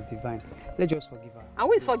forgive is divine. Let's just forgive her. And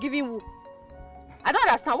who is forgiving who? I don't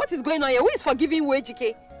understand. What is going on here? Who is forgiving who,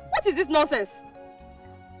 Ejike? What is this nonsense?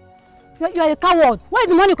 You are a coward. Where is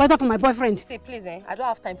the money you collected from my boyfriend? See, please, I don't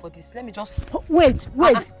have time for this. Let me just... Wait.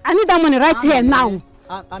 I need that money right here now.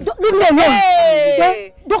 Just leave me alone.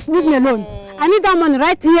 Hey. Just leave me alone. I need that money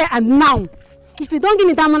right here and now. If you don't give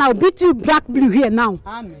me that money, I'll beat you black blue here now.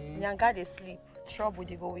 Amen. Nyanga, they sleep. Trouble,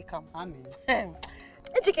 they go wake up. Amen.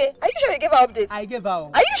 Ejike, are you sure you gave her updates? I gave her.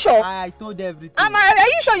 Are you sure? I told everything. Are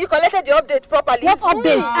you sure you collected the update properly? What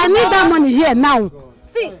update? I need that money here now.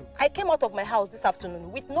 See, I came out of my house this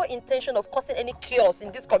afternoon with no intention of causing any chaos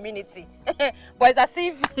in this community. But it's as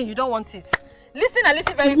if you don't want it. Listen and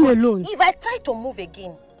listen very good. Alone. If I try to move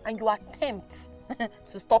again and you attempt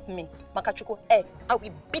to stop me, Makachuko, I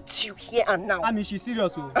will beat you here and now. I mean, she's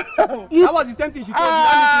serious. That was the same thing she told me.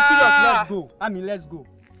 I mean, she's serious. Let's go. I mean, let's go.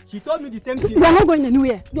 She told me the same thing. You are not going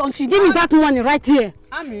anywhere. She give me that money right here.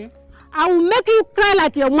 I mean, I will make you cry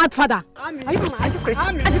like your mad father. I mean, are you crazy?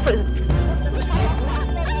 I mean, are you crazy?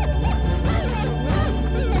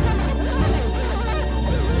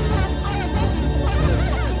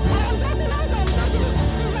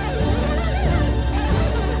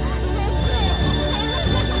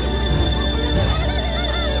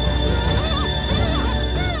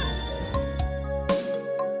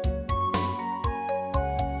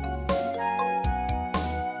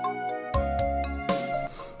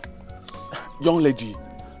 Young lady,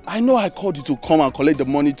 I know I called you to come and collect the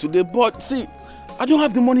money today, but see, I don't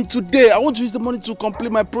have the money today. I want to use the money to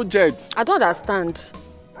complete my project. I don't understand.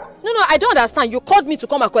 No, I don't understand. You called me to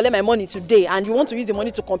come and collect my money today and you want to use the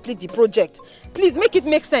money to complete the project. Please make it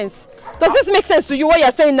make sense. Does this make sense to you what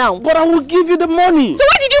you're saying now? But I will give you the money. So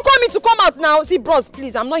why did you call me to come out now? See, bros,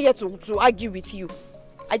 please, I'm not here to argue with you.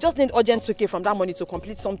 I just need urgent 2K from that money to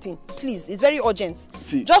complete something. Please, it's very urgent.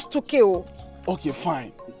 See, just 2K. Oh. Okay,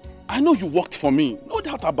 fine. I know you worked for me. No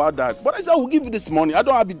doubt about that. But I said I will give you this money. I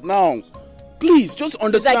don't have it now. Please, just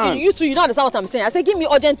understand. It's like you two, you don't understand what I'm saying. I said give me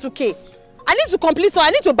urgent 2K. I need to complete, so I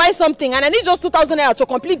need to buy something and I need just 2,000 naira to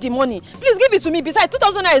complete the money. Please give it to me. Besides,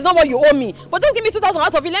 2,000 naira is not what you owe me. But just give me 2,000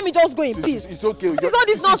 out of it. Let me just go in peace. It's okay. What is all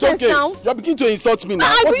this nonsense now? You're beginning to insult me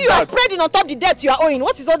now. You are spreading on top the debt you are owing.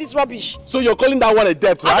 What is all this rubbish? So you're calling that one a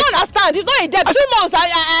debt, right? I don't understand. It's not a debt. 2 months.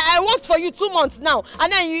 I worked for you 2 months now.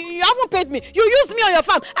 And then you haven't paid me. You used me on your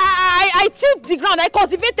farm. I tilled the ground. I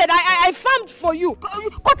cultivated. I farmed for you.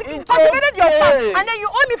 Cultivated your farm. And then you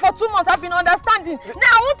owe me for 2 months. I've been understanding.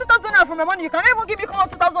 Now I want 2,000 naira from my money. You can't even give me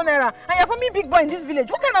 2,000 naira. And you're for me big boy in this village.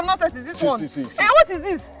 What kind of nonsense is this one? What is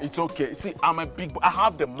this? It's okay. See, I'm a big boy. I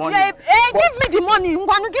have the money. Yeah, give me the money.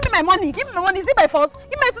 Ngwanu, give me my money. Give me my money. Is it by force?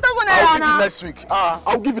 Give me 2,000 naira. I'll give you next week.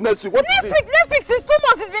 I'll give you next week. What is it? Next week. Since 2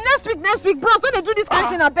 months. It's been next week. Bro, don't they do this kind of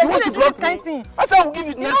thing? I beg. Don't they do this kind of thing? I said I will give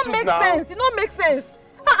you next week now. It don't make sense.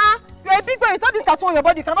 You're a big boy with all this tattoo on your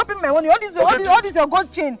body. You cannot pay me my money. All this your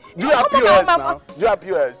gold chain. Do you have POS now? Do you have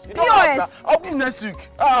POS? You don't have that. I'll be next week.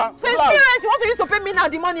 So it's POS. You want to use to pay me now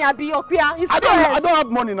the money? I'll be your queer. It's POS. I don't have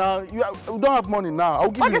money now. You don't have money now. I'll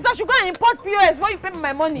give you. Okay, so I should go and import POS before you pay me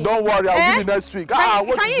my money. Don't worry, I'll give you next week.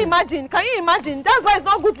 Can you imagine? Can you imagine? That's why it's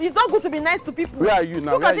not good. It's not good to be nice to people. Where are you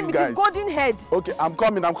now? Look at him with his golden head. Okay, I'm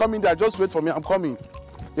coming there. Just wait for me. I'm coming.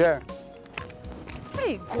 Yeah.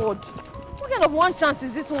 Hey God. What kind of one chance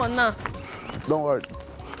is this one now? Don't worry.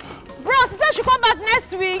 Bro, she said she'll come back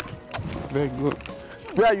next week. Very good.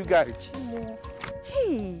 Where are you guys?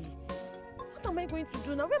 Hey, what am I going to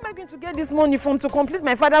do now? Where am I going to get this money from to complete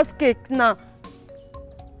my father's cake now?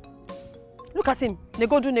 Look at him. They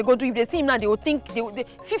go do. If they see him now, they will think they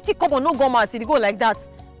 50 kobo no go mass. They go like that.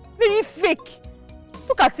 Very fake.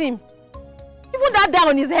 Look at him. Even that down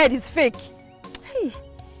on his head is fake. Hey,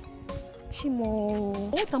 Chimo,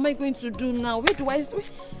 what am I going to do now? Where do I?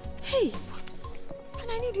 Hey, and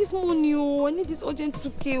I need this money. Oh, I need this urgent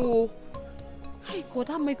 2K. Oh, hey God,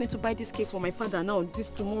 how am I going to buy this cake for my father now? This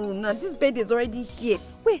tomorrow now. This bed is already here.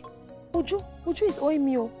 Wait, Uju is owing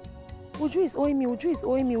me. Oh, Uju is owing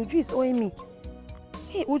me.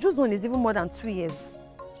 Hey, Uju's one is even more than 2 years.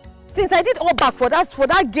 Since I did all back for that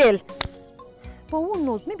girl. But who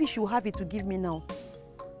knows? Maybe she will have it to give me now.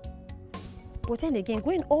 But then again,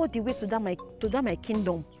 going all the way to that my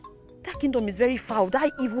kingdom. That kingdom is very foul.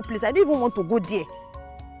 That evil place. I don't even want to go there.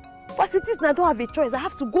 But it is now I don't have a choice. I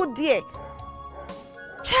have to go there.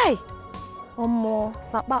 Chai! Omo,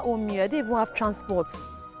 Sapa Omi, I don't even have transport.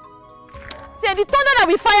 See, the thunder that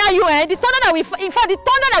we fire you, the thunder that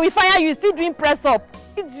we fire you is still doing press up.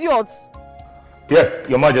 Idiot. Yes,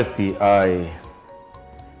 Your Majesty, I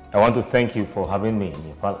want to thank you for having me in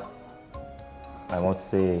your palace. I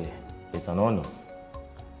must say it's an honor.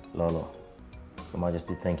 Lolo, Your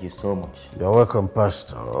Majesty, thank you so much. You're welcome,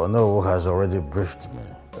 Pastor. Ono has already briefed me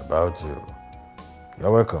about you.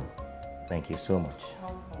 You're welcome. Thank you so much.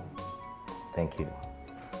 Thank you.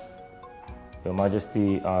 Your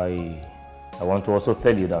Majesty, I want to also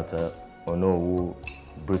tell you that Ono who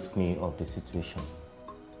briefed me of the situation,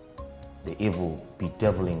 the evil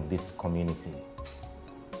bedeviling this community.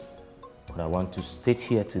 But I want to state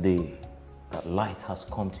here today that light has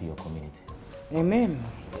come to your community. Amen.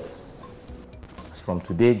 Yes. As from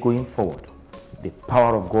today going forward, the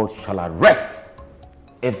power of God shall arrest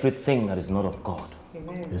everything that is not of God.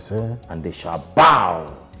 Amen. You say? And they shall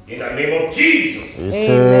bow in the name of Jesus. You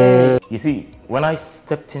say? You see, when I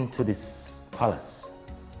stepped into this palace,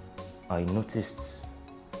 I noticed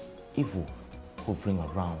evil hovering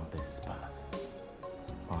around this palace.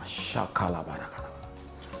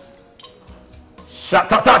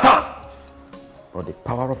 Sha-ta-ta-ta! But the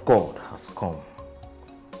power of God has come,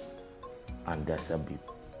 and there shall be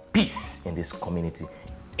peace in this community.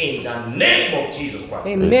 In the name of Jesus Christ.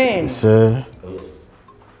 Amen. Sir. Yes.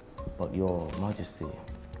 But Your Majesty,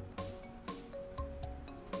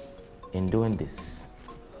 in doing this,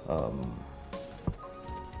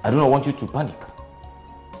 I do not want you to panic.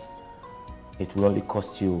 It will only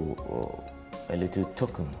cost you a little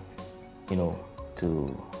token, you know,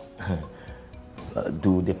 to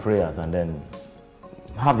do the prayers and then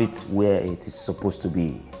have it where it is supposed to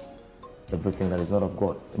be. Everything that is not of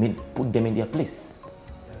God, I mean, put them in their place.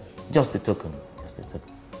 Just a token, just a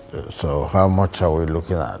token. So how much are we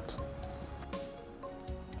looking at?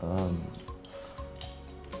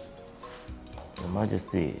 Your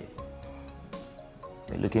Majesty,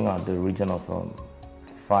 we're looking at the region of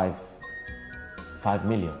 5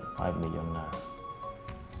 million now.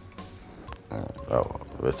 Oh,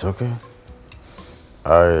 it's okay.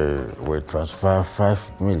 I will transfer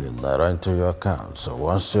 5 million naira into your account. So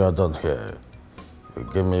once you are done here, you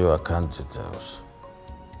give me your account details.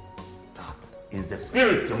 That is the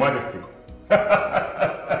spirit, Your Majesty.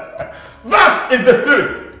 That is the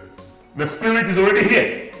spirit. The spirit is already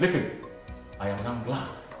here. Listen, I am now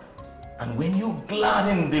glad. And when you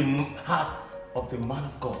gladden the heart of the man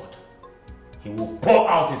of God, he will pour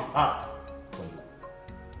out his heart for you.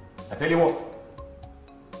 I tell you what,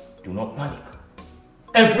 do not panic.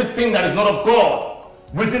 Everything that is not of God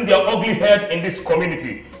raising their ugly head in this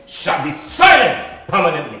community shall be silenced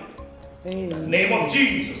permanently. Amen. In the name of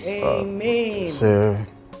Jesus. Amen. Sir.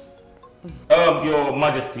 Your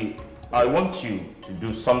Majesty, I want you to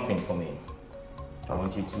do something for me. I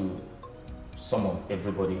want you to summon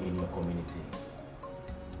everybody in your community.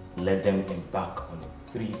 Let them embark on a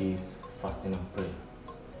 3 days fasting and prayer.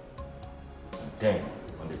 And then,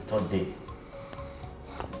 on the 3rd day,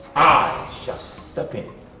 I shall step in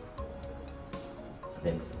and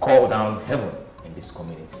then call down heaven in this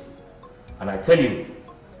community. And I tell you,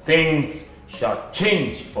 things shall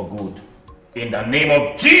change for good. In the name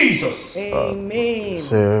of Jesus.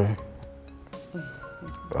 Amen.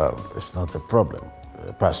 Well, it's not a problem,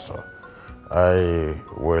 Pastor. I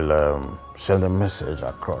will send a message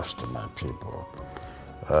across to my people.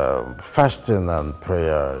 Fasting and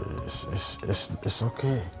prayer is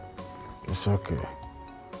okay. It's okay.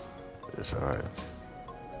 It's all right.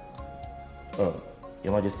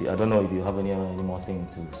 Your Majesty, I don't know if you have any more thing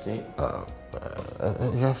to say.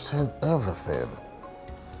 You have said everything.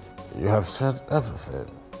 You have said everything.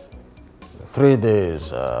 3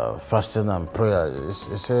 days fasting and prayer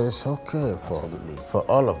is okay for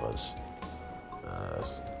all of us.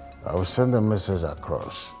 I will send a message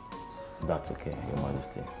across. That's okay, Your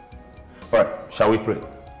Majesty. All right, shall we pray?